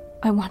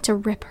 I want to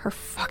rip her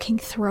fucking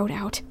throat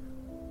out.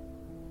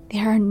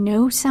 There are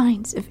no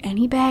signs of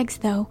any bags,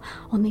 though,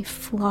 only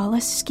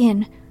flawless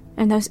skin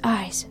and those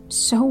eyes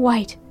so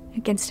white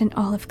against an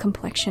olive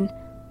complexion.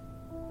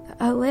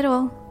 A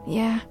little,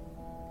 yeah.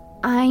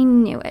 I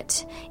knew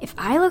it. If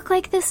I look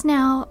like this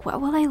now,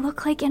 what will I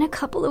look like in a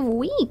couple of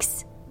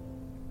weeks?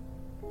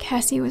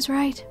 Cassie was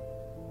right.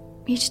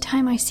 Each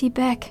time I see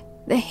Beck,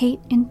 the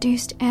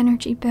hate-induced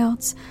energy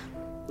builds.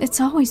 It's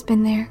always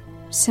been there,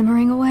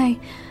 simmering away,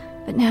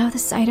 but now the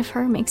sight of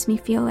her makes me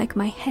feel like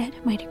my head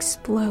might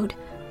explode.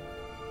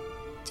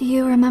 Do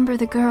you remember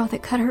the girl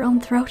that cut her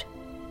own throat?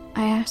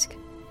 I ask.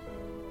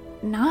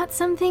 Not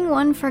something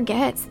one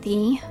forgets,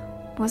 Thee.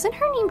 Wasn't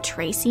her name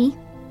Tracy?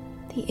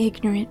 The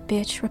ignorant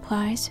bitch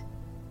replies.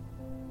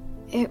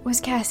 It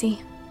was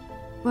Cassie.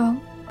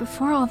 Well,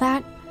 before all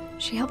that,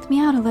 she helped me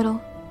out a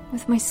little,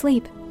 with my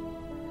sleep.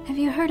 Have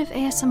you heard of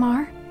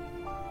ASMR?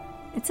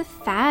 It's a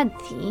fad,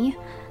 Thee.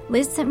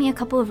 Liz sent me a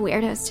couple of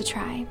weirdos to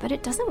try, but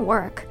it doesn't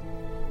work.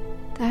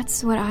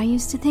 That's what I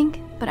used to think,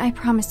 but I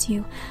promise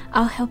you,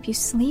 I'll help you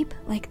sleep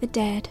like the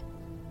dead.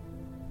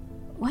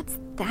 What's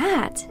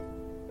that?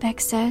 Beck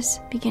says,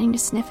 beginning to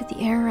sniff at the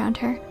air around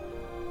her.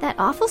 That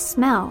awful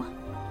smell.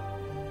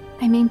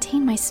 I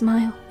maintain my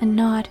smile and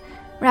nod,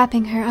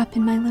 wrapping her up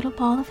in my little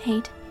ball of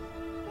hate.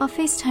 I'll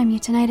FaceTime you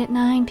tonight at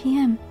 9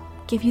 p.m.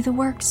 Give you the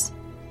works.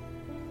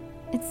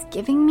 It's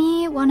giving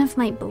me one of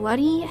my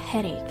bloody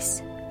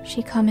headaches,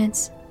 she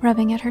comments,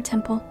 rubbing at her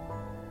temple.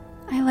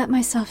 I let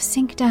myself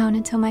sink down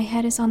until my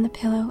head is on the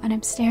pillow and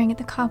I'm staring at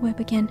the cobweb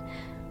again.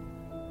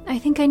 I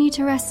think I need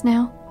to rest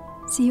now.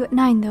 See you at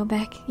 9 though,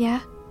 Beck,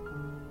 yeah?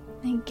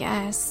 I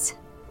guess,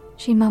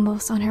 she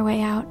mumbles on her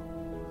way out.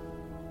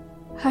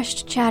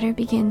 Hushed chatter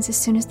begins as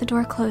soon as the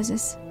door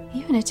closes,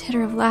 even a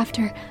titter of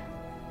laughter.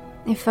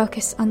 I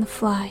focus on the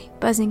fly,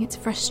 buzzing its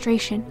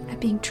frustration at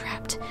being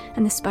trapped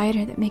and the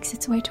spider that makes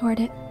its way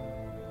toward it.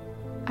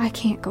 I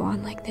can't go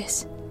on like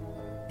this.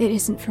 It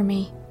isn't for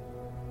me.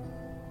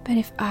 But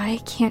if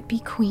I can't be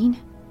queen,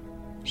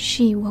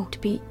 she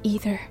won't be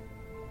either.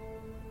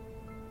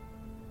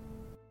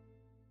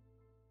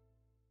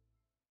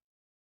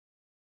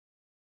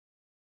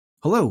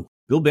 Hello,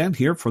 Bill Band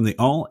here from the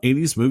All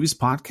 80s Movies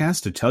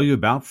podcast to tell you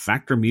about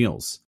Factor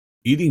Meals.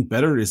 Eating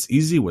better is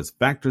easy with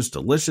Factor's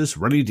delicious,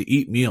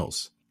 ready-to-eat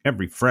meals.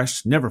 Every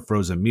fresh,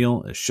 never-frozen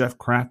meal is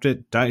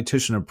chef-crafted,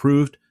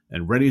 dietitian-approved,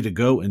 and ready to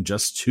go in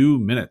just 2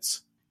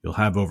 minutes. You'll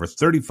have over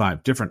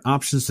 35 different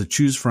options to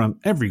choose from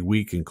every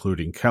week,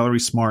 including Calorie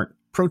Smart,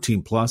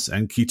 Protein Plus,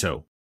 and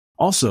Keto.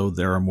 Also,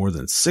 there are more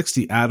than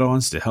 60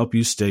 add-ons to help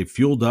you stay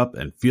fueled up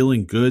and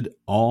feeling good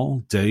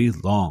all day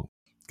long.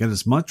 Get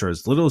as much or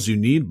as little as you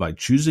need by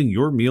choosing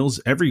your meals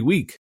every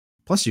week.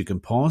 Plus, you can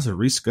pause or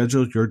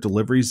reschedule your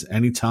deliveries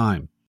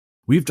anytime.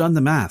 We've done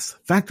the math.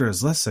 Factor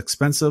is less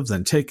expensive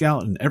than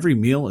takeout, and every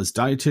meal is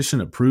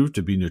dietitian approved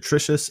to be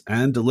nutritious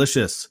and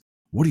delicious.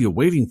 What are you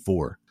waiting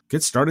for?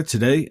 Get started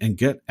today and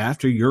get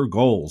after your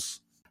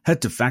goals.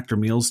 Head to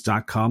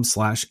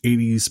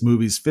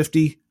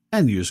factormeals.com/80smovies50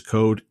 and use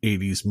code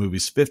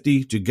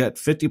 80smovies50 to get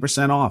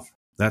 50% off.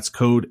 That's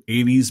code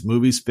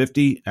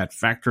 80smovies50 at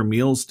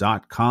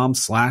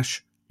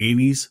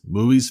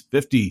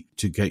factormeals.com/80smovies50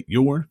 to get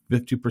your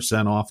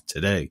 50% off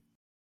today.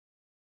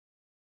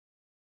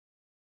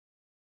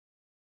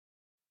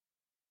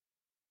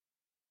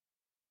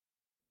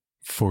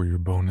 For your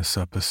bonus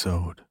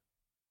episode,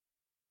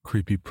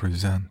 Creepy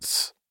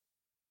presents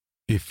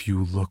If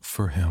You Look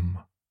for Him,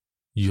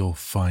 You'll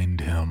Find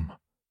Him.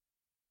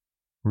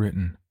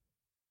 Written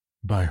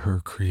by Her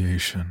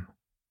Creation.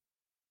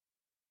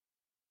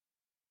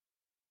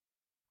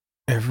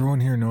 Everyone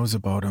here knows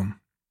about him,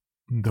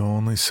 though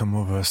only some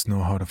of us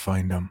know how to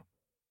find him.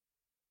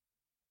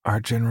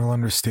 Our general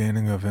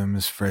understanding of him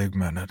is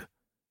fragmented,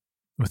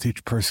 with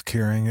each person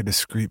carrying a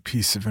discrete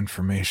piece of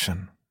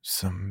information,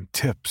 some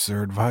tips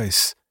or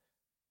advice.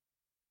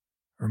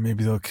 Or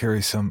maybe they'll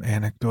carry some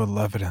anecdotal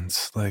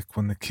evidence, like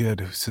when the kid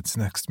who sits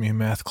next to me in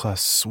math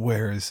class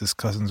swears his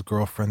cousin's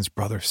girlfriend's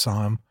brother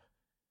saw him,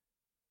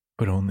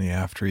 but only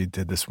after he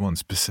did this one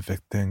specific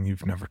thing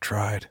you've never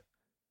tried.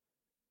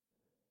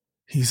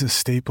 He's a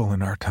staple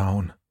in our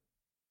town,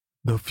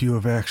 though few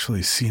have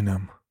actually seen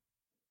him,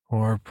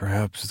 or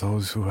perhaps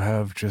those who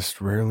have just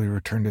rarely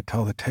returned to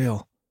tell the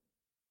tale.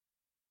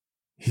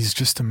 He's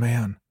just a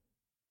man,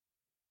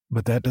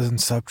 but that doesn't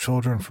stop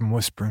children from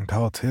whispering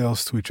tall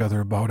tales to each other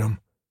about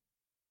him,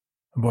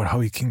 about how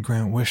he can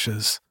grant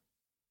wishes,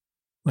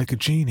 like a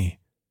genie,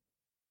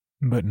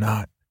 but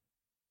not.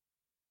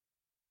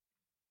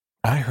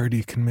 I heard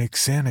he can make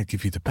Santa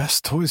give you the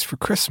best toys for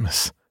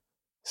Christmas,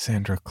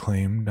 Sandra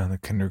claimed on the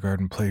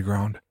kindergarten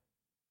playground,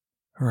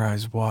 her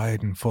eyes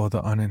wide and full of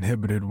the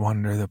uninhibited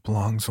wonder that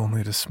belongs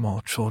only to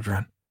small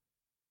children.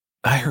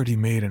 I heard he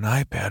made an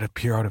iPad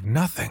appear out of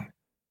nothing,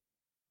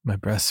 my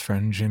best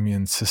friend Jimmy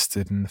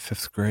insisted in the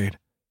 5th grade,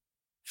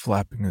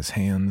 flapping his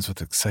hands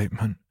with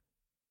excitement.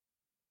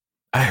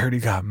 I heard he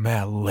got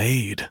Matt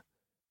laid,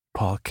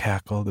 Paul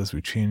cackled as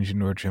we changed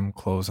into our gym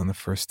clothes on the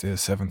first day of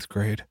 7th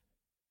grade.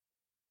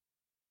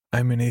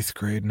 I'm in 8th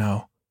grade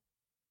now,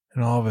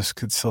 and all of us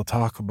could still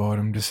talk about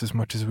him just as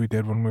much as we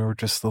did when we were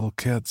just little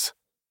kids,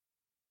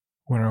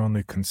 when our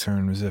only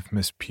concern was if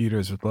Miss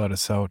Peters would let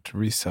us out to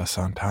recess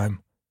on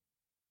time.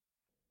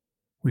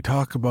 We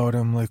talk about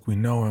him like we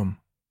know him,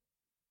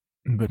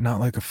 but not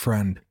like a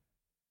friend.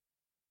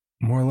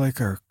 More like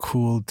our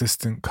cool,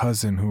 distant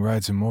cousin who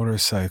rides a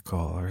motorcycle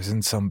or is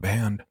in some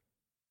band.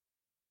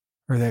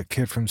 Or that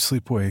kid from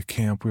sleepaway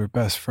camp we were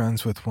best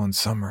friends with one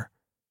summer,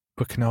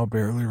 but can now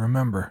barely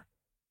remember.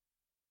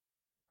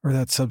 Or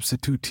that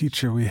substitute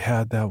teacher we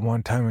had that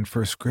one time in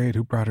 1st grade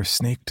who brought her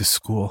snake to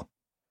school.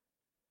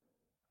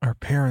 Our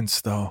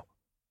parents, though,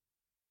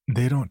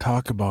 they don't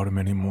talk about him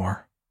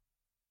anymore.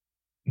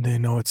 They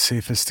know it's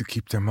safest to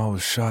keep their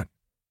mouths shut.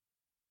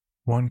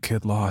 One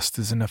kid lost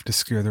is enough to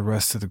scare the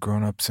rest of the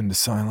grown-ups into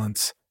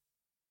silence.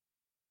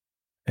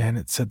 And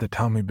it said that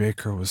Tommy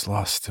Baker was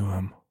lost to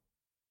him.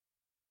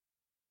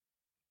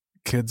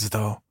 Kids,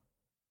 though,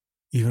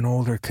 even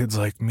older kids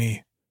like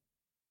me,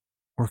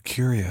 were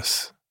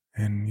curious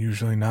and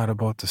usually not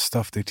about the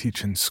stuff they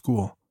teach in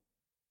school.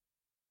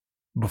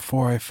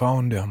 Before I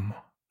found him,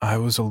 I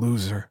was a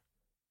loser.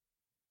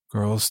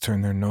 Girls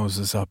turned their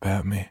noses up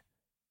at me.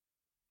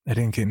 I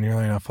didn't get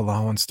nearly enough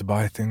allowance to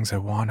buy things I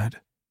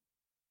wanted.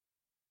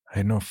 I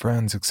had no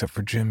friends except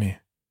for Jimmy.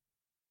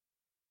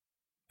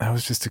 I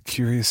was just a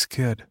curious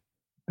kid,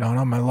 down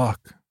on my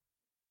luck,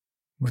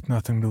 with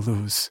nothing to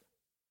lose.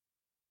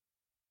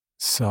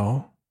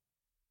 So,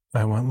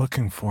 I went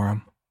looking for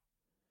him.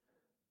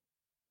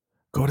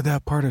 Go to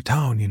that part of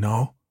town, you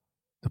know,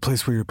 the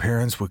place where your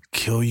parents would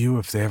kill you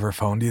if they ever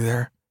found you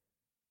there.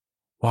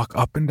 Walk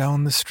up and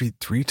down the street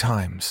 3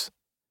 times,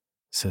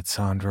 said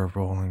Sandra,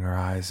 rolling her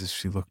eyes as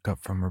she looked up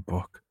from her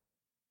book.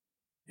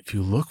 If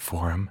you look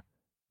for him,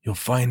 you'll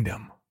find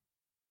him.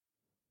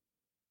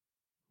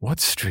 What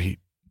street?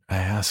 I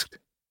asked.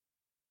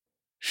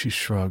 She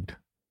shrugged.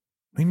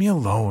 Leave me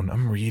alone,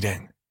 I'm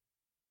reading.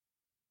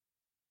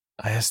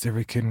 I asked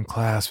every kid in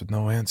class with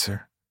no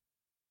answer.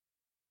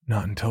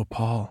 Not until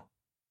Paul.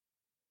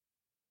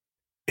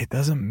 It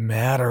doesn't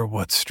matter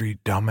what street,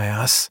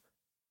 dumbass,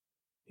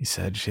 he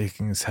said,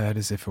 shaking his head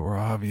as if it were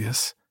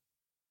obvious.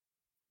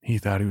 He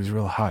thought he was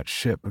real hot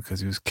shit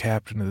because he was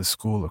captain of the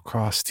school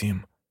lacrosse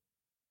team.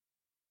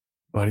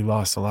 But he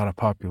lost a lot of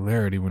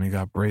popularity when he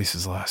got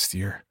braces last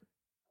year.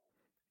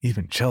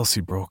 Even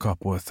Chelsea broke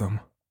up with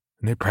him,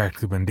 and they've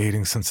practically been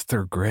dating since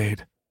 3rd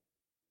grade.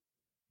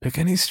 Pick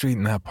any street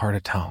in that part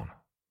of town.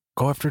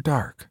 Go after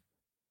dark.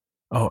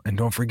 Oh, and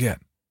don't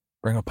forget,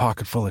 bring a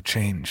pocket full of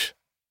change.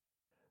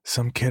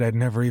 Some kid I'd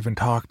never even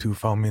talked to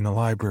found me in the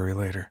library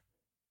later,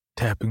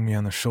 tapping me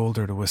on the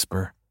shoulder to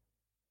whisper,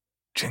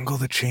 jingle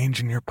the change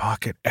in your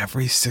pocket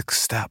every 6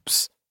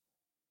 steps,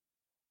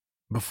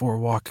 before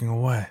walking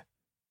away,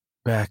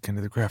 back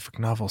into the graphic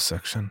novel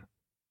section.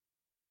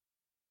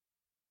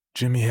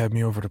 Jimmy had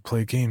me over to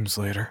play games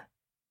later.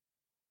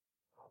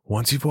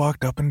 Once you've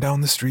walked up and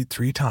down the street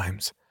 3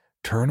 times,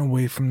 turn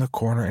away from the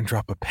corner and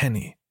drop a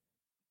penny,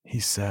 he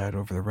said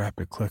over the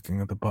rapid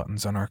clicking of the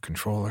buttons on our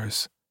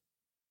controllers.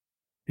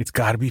 It's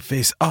gotta be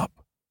face up.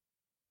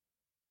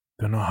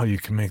 Don't know how you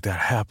can make that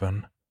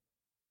happen.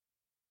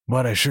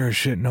 But I sure as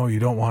shit know you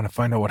don't want to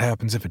find out what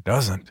happens if it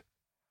doesn't.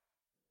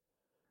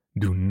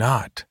 Do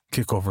not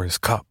kick over his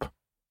cup,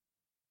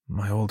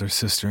 my older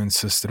sister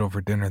insisted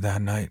over dinner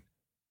that night.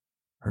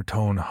 Her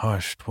tone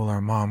hushed while our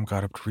mom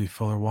got up to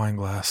refill her wine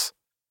glass.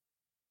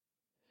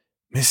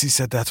 Missy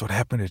said that's what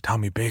happened to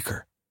Tommy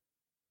Baker.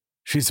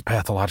 She's a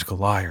pathological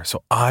liar,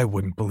 so I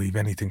wouldn't believe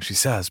anything she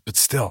says, but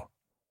still.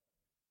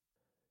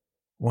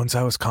 Once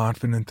I was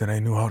confident that I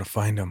knew how to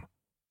find him,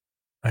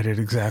 I did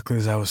exactly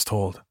as I was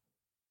told.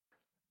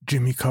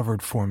 Jimmy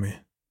covered for me,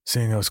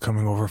 saying I was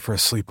coming over for a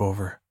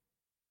sleepover.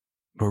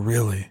 But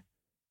really,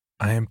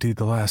 I emptied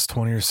the last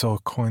 20 or so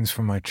coins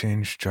from my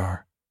change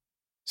jar,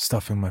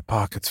 stuffing my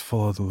pockets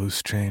full of the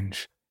loose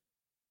change.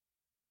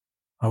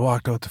 I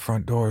walked out the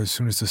front door as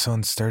soon as the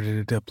sun started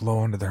to dip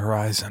low into the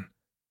horizon,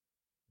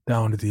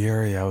 down to the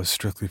area I was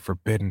strictly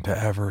forbidden to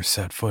ever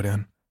set foot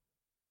in.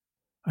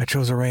 I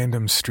chose a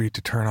random street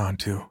to turn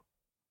onto,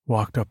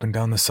 walked up and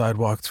down the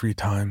sidewalk 3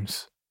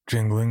 times,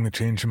 jingling the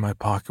change in my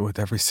pocket with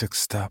every 6th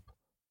step.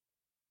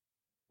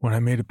 When I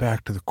made it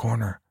back to the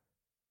corner,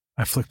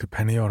 I flicked a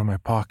penny out of my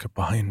pocket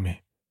behind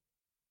me.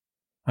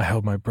 I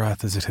held my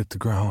breath as it hit the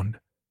ground,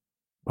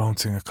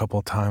 bouncing a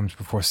couple times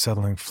before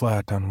settling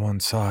flat on one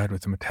side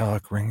with a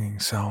metallic ringing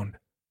sound.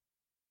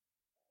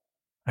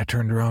 I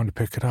turned around to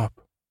pick it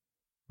up,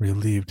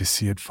 relieved to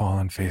see it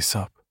fallen face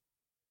up.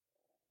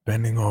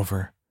 Bending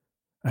over,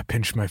 I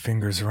pinched my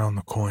fingers around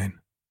the coin.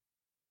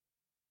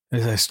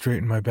 As I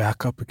straightened my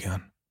back up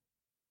again,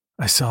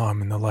 I saw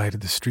him in the light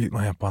of the street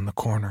lamp on the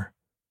corner.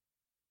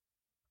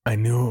 I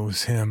knew it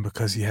was him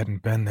because he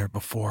hadn't been there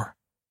before,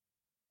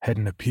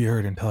 hadn't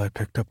appeared until I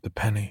picked up the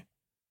penny.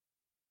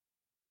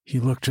 He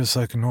looked just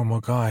like a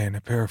normal guy in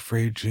a pair of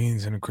frayed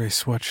jeans and a gray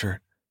sweatshirt,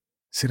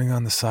 sitting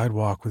on the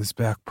sidewalk with his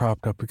back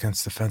propped up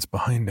against the fence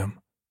behind him.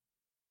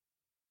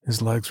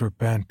 His legs were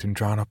bent and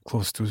drawn up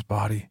close to his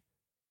body,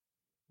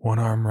 one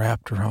arm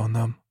wrapped around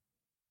them,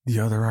 the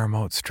other arm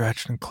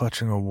outstretched and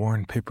clutching a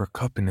worn paper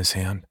cup in his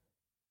hand.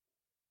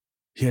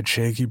 He had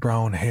shaggy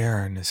brown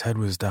hair and his head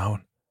was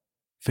down,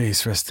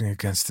 face resting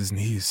against his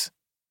knees.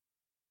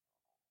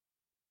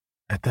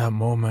 At that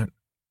moment,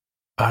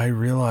 I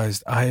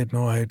realized I had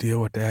no idea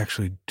what to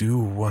actually do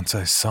once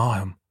I saw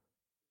him.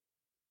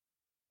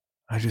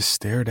 I just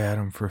stared at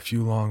him for a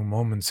few long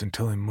moments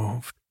until he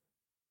moved.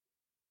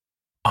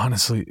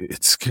 Honestly,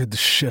 it scared the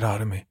shit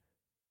out of me.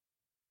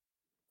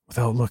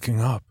 Without looking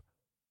up,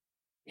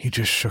 he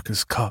just shook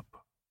his cup,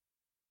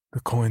 the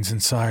coins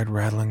inside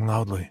rattling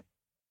loudly.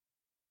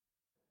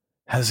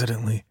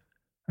 Hesitantly,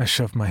 I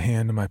shoved my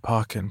hand in my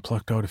pocket and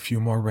plucked out a few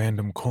more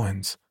random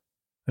coins,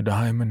 a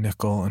dime, a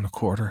nickel, and a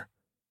quarter,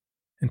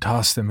 and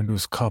tossed them into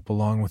his cup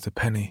along with the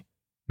penny,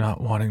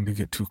 not wanting to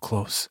get too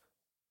close.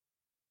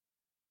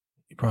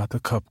 He brought the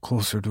cup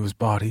closer to his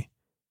body,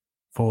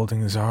 folding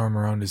his arm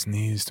around his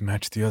knees to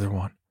match the other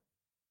one.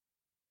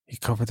 He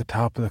covered the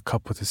top of the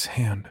cup with his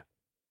hand,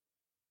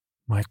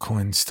 my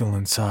coin still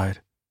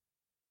inside.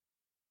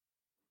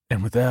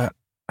 And with that,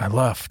 I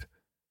left,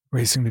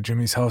 racing to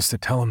Jimmy's house to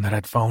tell him that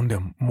I'd found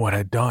him and what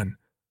I'd done.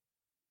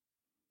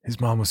 His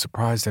mom was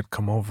surprised I'd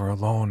come over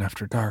alone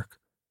after dark,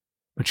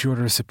 but she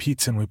ordered us a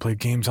pizza and we played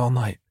games all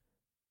night.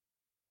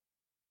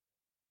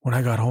 When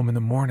I got home in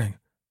the morning,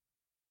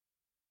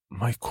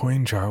 my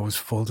coin jar was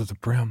full to the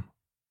brim.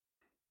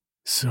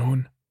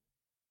 Soon,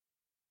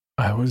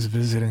 I was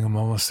visiting him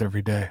almost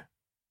every day.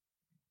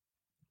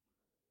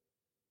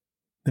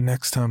 The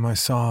next time I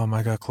saw him,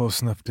 I got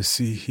close enough to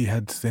see he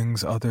had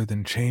things other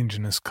than change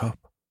in his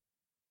cup.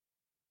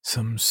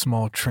 Some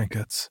small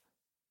trinkets,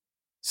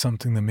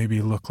 something that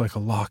maybe looked like a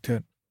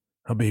locket,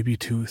 a baby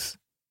tooth.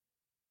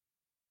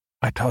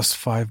 I tossed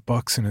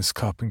 $5 in his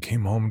cup and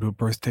came home to a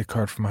birthday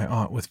card from my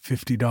aunt with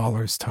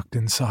 $50 tucked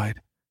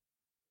inside.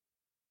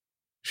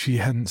 She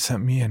hadn't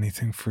sent me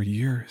anything for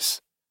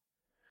years.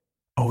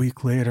 A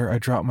week later, I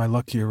dropped my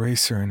lucky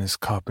eraser in his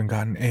cup and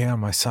got an A on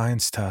my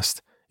science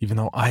test, even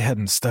though I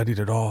hadn't studied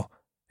at all,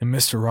 and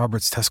Mr.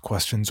 Roberts' test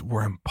questions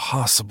were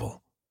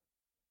impossible.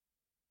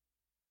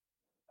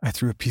 I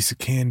threw a piece of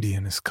candy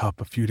in his cup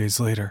a few days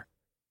later,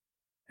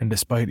 and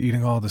despite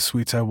eating all the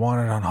sweets I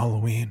wanted on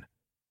Halloween,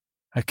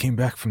 I came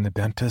back from the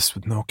dentist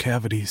with no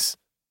cavities.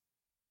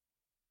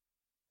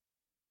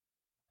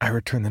 I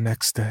returned the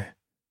next day,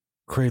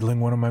 cradling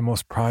one of my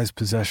most prized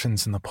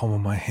possessions in the palm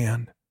of my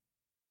hand.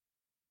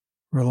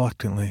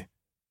 Reluctantly,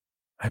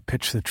 I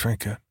pitched the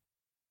trinket,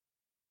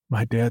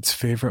 my dad's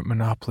favorite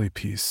Monopoly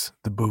piece,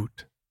 the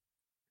boot,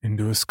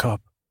 into his cup.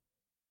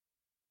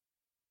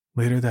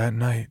 Later that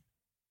night,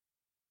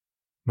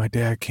 my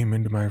dad came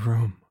into my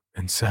room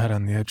and sat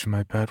on the edge of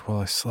my bed while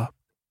I slept,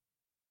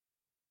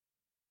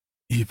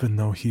 even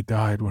though he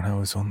died when I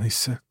was only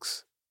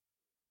 6.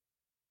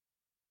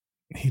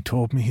 He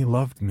told me he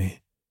loved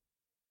me,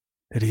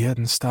 that he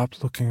hadn't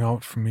stopped looking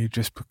out for me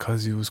just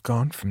because he was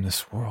gone from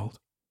this world.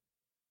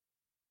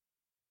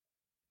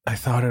 I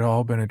thought it had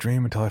all been a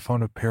dream until I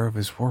found a pair of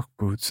his work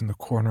boots in the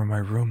corner of my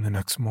room the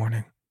next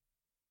morning.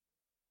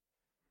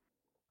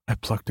 I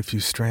plucked a few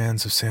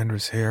strands of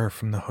Sandra's hair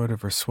from the hood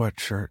of her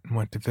sweatshirt and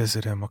went to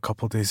visit him a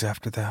couple days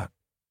after that.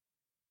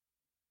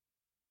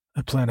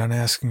 I planned on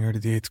asking her to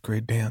the 8th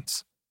grade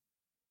dance,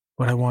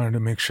 but I wanted to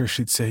make sure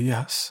she'd say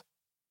yes.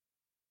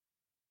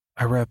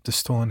 I wrapped the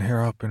stolen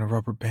hair up in a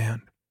rubber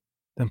band,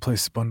 then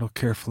placed the bundle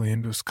carefully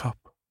into his cup.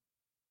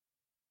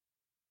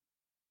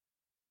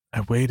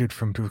 I waited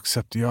for him to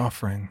accept the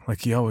offering,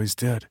 like he always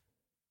did,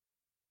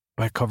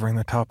 by covering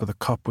the top of the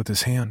cup with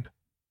his hand.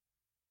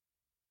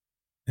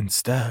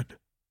 Instead,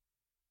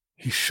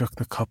 he shook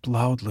the cup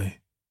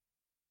loudly,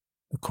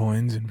 the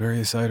coins and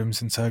various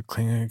items inside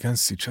clinging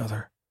against each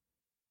other.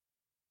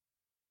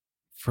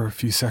 For a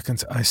few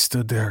seconds, I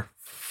stood there,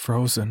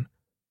 frozen,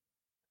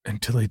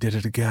 until he did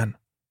it again,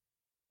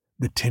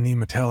 the tinny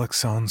metallic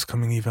sounds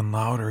coming even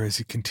louder as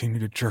he continued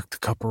to jerk the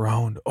cup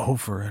around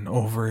over and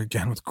over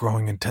again with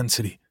growing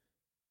intensity.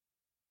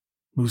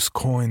 Loose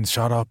coins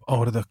shot up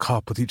out of the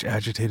cup with each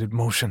agitated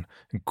motion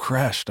and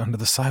crashed onto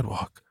the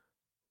sidewalk.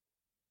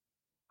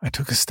 I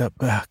took a step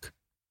back,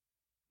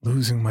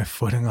 losing my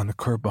footing on the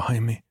curb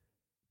behind me,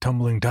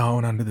 tumbling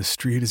down onto the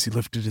street as he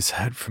lifted his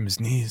head from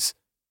his knees.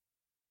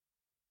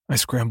 I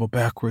scrambled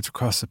backwards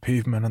across the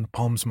pavement on the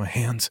palms of my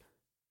hands,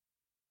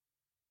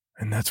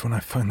 and that's when I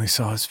finally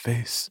saw his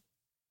face.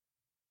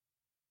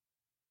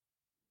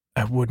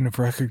 I wouldn't have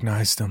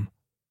recognized him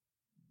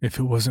if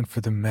it wasn't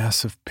for the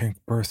massive pink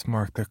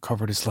birthmark that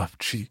covered his left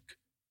cheek.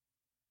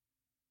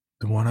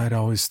 The one I'd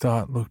always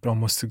thought looked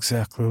almost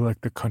exactly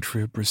like the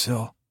country of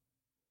Brazil.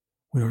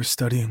 We were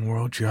studying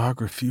world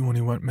geography when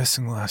he went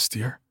missing last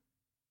year.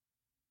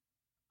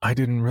 I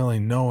didn't really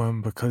know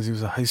him because he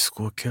was a high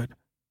school kid,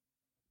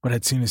 but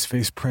I'd seen his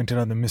face printed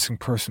on the missing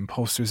person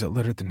posters that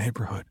littered the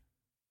neighborhood.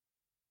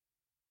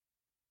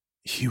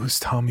 He was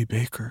Tommy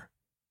Baker,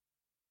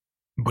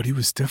 but he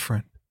was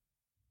different.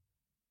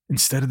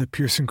 Instead of the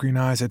piercing green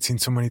eyes I'd seen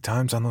so many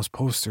times on those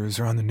posters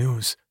or on the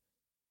news,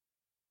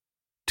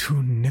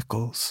 2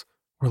 nickels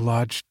were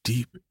lodged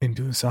deep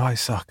into his eye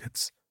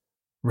sockets,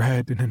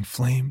 red and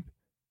inflamed.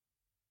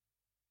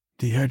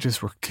 The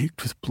edges were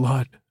caked with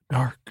blood,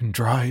 dark and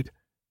dried.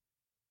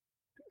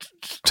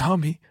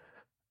 "Tommy,"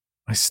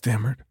 I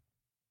stammered,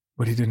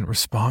 but he didn't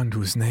respond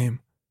to his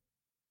name.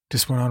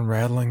 Just went on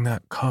rattling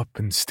that cup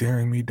and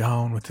staring me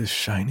down with his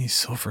shiny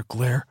silver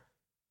glare.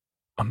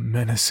 A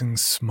menacing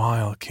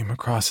smile came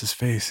across his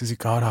face as he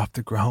got off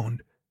the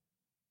ground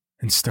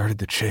and started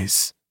the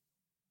chase.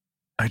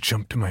 I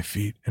jumped to my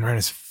feet and ran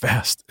as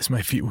fast as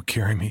my feet would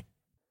carry me,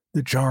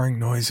 the jarring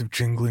noise of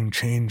jingling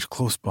change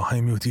close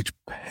behind me with each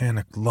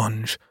panicked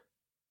lunge.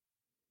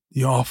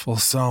 The awful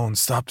sound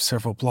stopped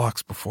several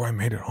blocks before I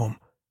made it home,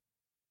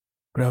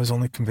 but I was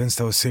only convinced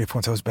I was safe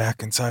once I was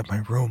back inside my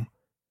room,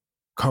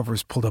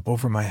 covers pulled up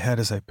over my head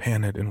as I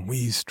panted and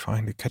wheezed,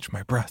 trying to catch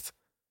my breath.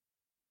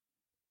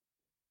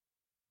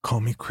 Call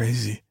me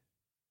crazy,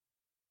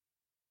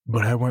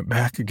 but I went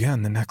back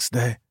again the next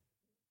day.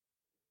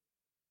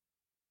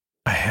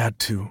 I had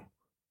to,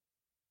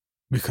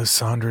 because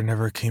Sandra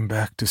never came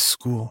back to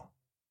school.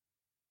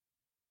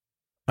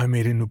 I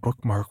made a new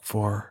bookmark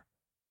for her.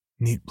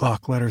 Neat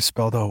block letters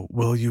spelled out,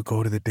 "Will you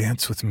go to the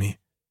dance with me?"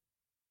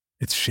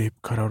 Its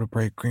shape cut out of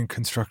bright green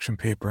construction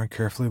paper and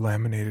carefully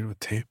laminated with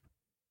tape.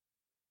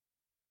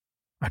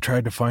 I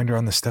tried to find her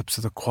on the steps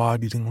of the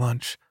quad eating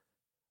lunch,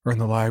 or in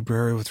the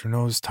library with her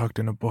nose tucked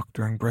in a book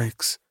during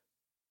breaks.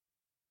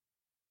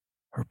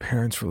 Her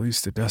parents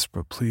released a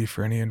desperate plea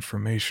for any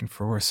information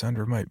for where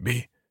Sandra might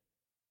be,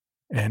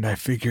 and I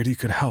figured he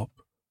could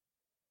help.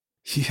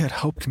 He had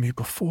helped me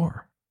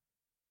before.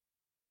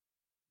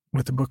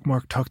 With the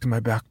bookmark tucked in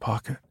my back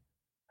pocket,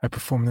 I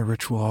performed the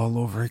ritual all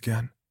over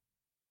again.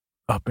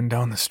 Up and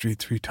down the street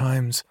 3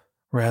 times,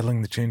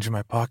 rattling the change in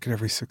my pocket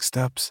every 6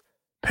 steps,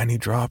 penny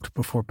dropped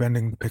before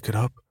bending to pick it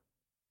up.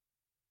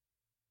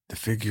 The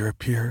figure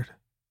appeared,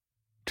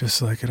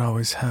 just like it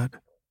always had,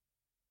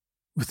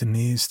 with the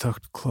knees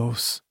tucked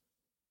close,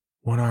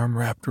 one arm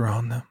wrapped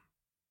around them,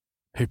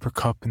 paper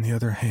cup in the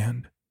other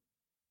hand,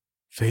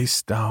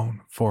 face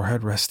down,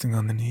 forehead resting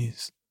on the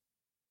knees.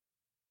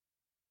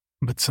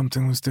 But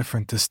something was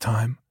different this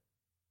time.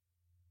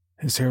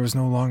 His hair was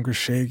no longer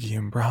shaggy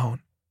and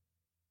brown,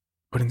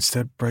 but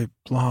instead bright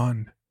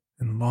blonde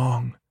and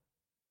long,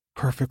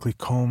 perfectly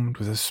combed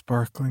with a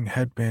sparkling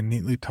headband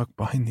neatly tucked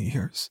behind the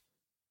ears.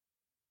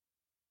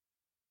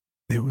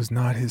 It was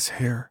not his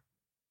hair.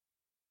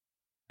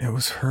 It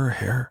was her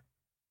hair.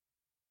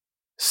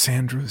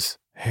 Sandra's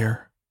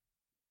hair.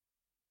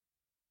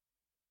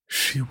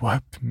 She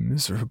wept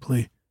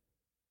miserably,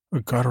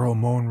 a guttural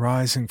moan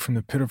rising from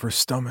the pit of her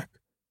stomach.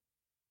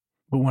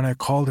 But when I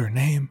called her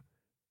name,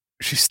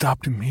 she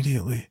stopped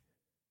immediately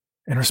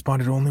and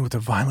responded only with a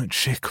violent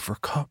shake of her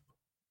cup.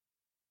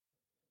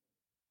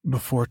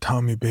 Before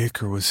Tommy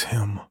Baker was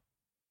him,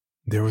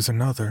 there was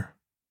another,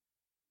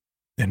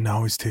 and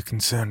now he's taken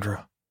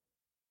Sandra.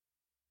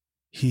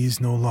 He's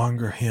no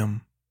longer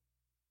him.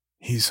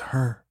 He's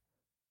her.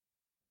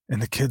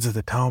 And the kids of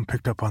the town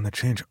picked up on the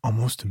change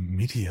almost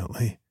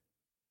immediately.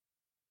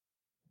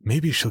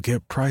 "Maybe she'll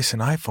get Price an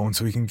iPhone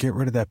so he can get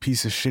rid of that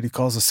piece of shit he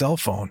calls a cell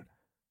phone,"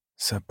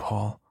 said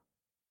Paul,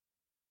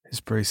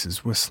 his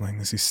braces whistling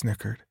as he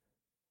snickered,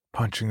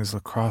 punching his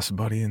lacrosse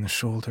buddy in the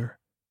shoulder.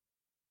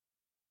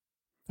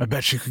 "I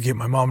bet she could get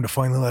my mom to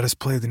finally let us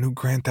play the new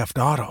Grand Theft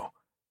Auto,"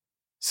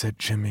 said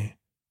Jimmy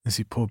as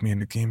he pulled me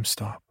into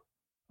GameStop,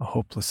 a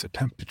hopeless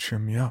attempt to cheer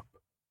me up.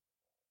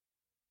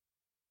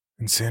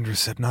 And Sandra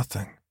said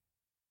nothing.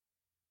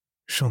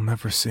 She'll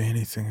never say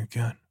anything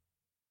again.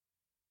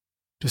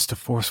 Just a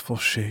forceful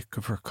shake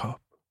of her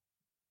cup.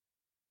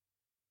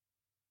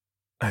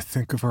 I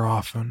think of her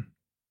often.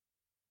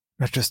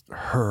 Not just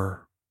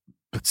her,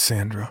 but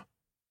Sandra.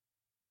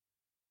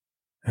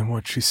 And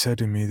what she said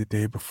to me the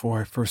day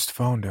before I first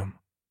found him.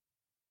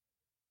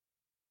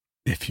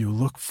 "If you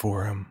look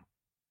for him,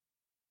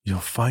 you'll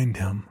find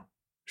him,"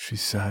 she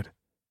said,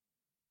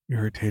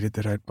 irritated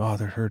that I'd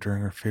bothered her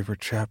during her favorite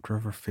chapter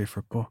of her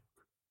favorite book.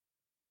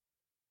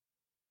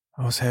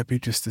 I was happy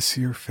just to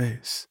see her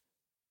face,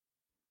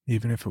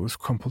 even if it was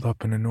crumpled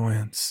up in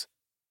annoyance.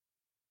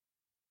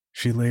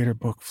 She laid her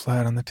book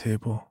flat on the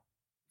table,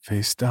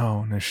 face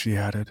down, as she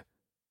added,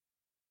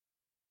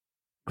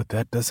 "But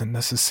that doesn't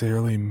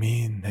necessarily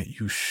mean that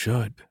you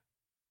should."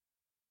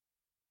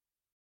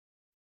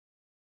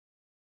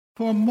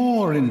 For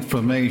more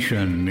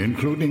information,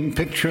 including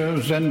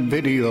pictures and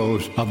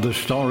videos of the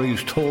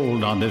stories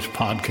told on this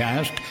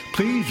podcast,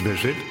 please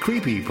visit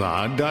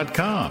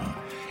creepypod.com.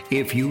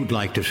 If you'd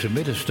like to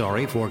submit a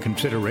story for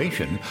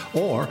consideration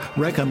or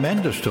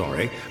recommend a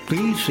story,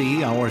 please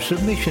see our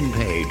submission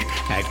page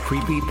at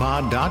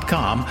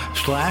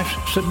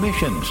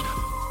creepypod.com/submissions.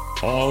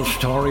 All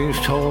stories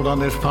told on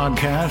this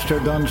podcast are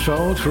done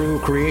so through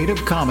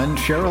Creative Commons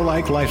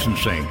Share-alike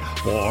licensing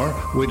or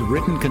with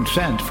written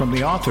consent from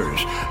the authors.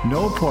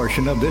 No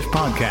portion of this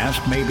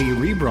podcast may be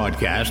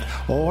rebroadcast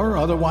or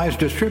otherwise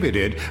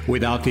distributed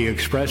without the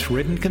express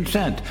written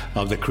consent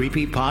of the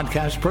Creepy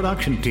Podcast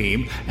production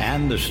team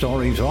and the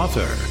story's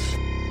author.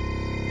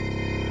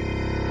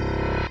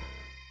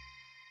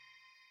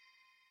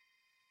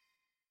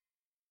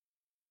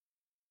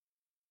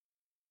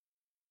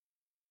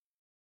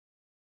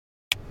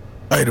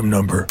 Item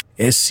number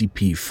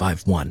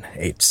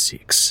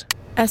SCP-5186.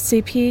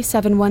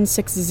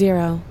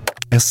 SCP-7160.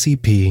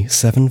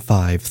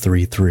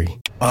 SCP-7533.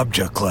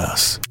 Object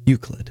class.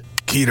 Euclid.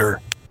 Keter.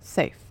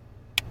 Safe.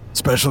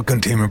 Special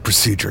containment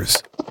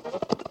procedures.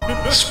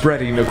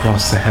 Spreading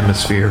across the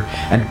hemisphere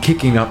and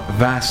kicking up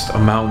vast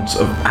amounts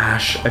of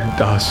ash and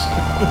dust.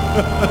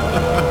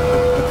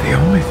 The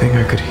only thing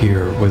I could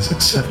hear was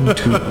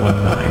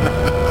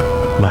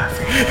 7219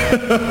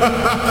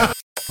 laughing.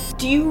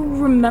 Do you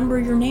remember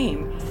your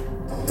name?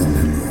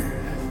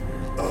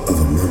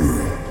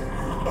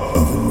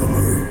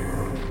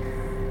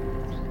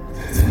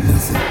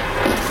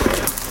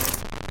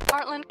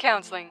 Heartland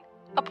Counseling.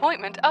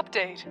 Appointment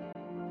update.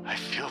 I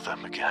feel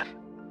them again.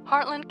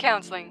 Heartland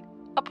Counseling.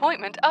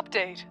 Appointment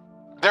update.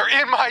 They're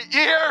in my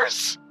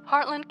ears!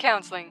 Heartland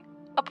Counseling.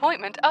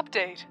 Appointment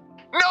update.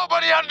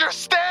 Nobody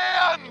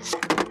understands!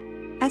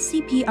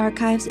 SCP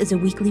Archives is a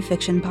weekly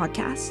fiction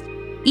podcast.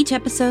 Each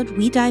episode,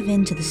 we dive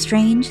into the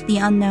strange, the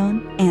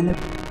unknown, and the...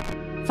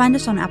 Find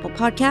us on Apple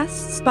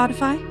Podcasts,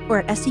 Spotify, or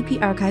at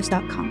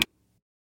scparchives.com.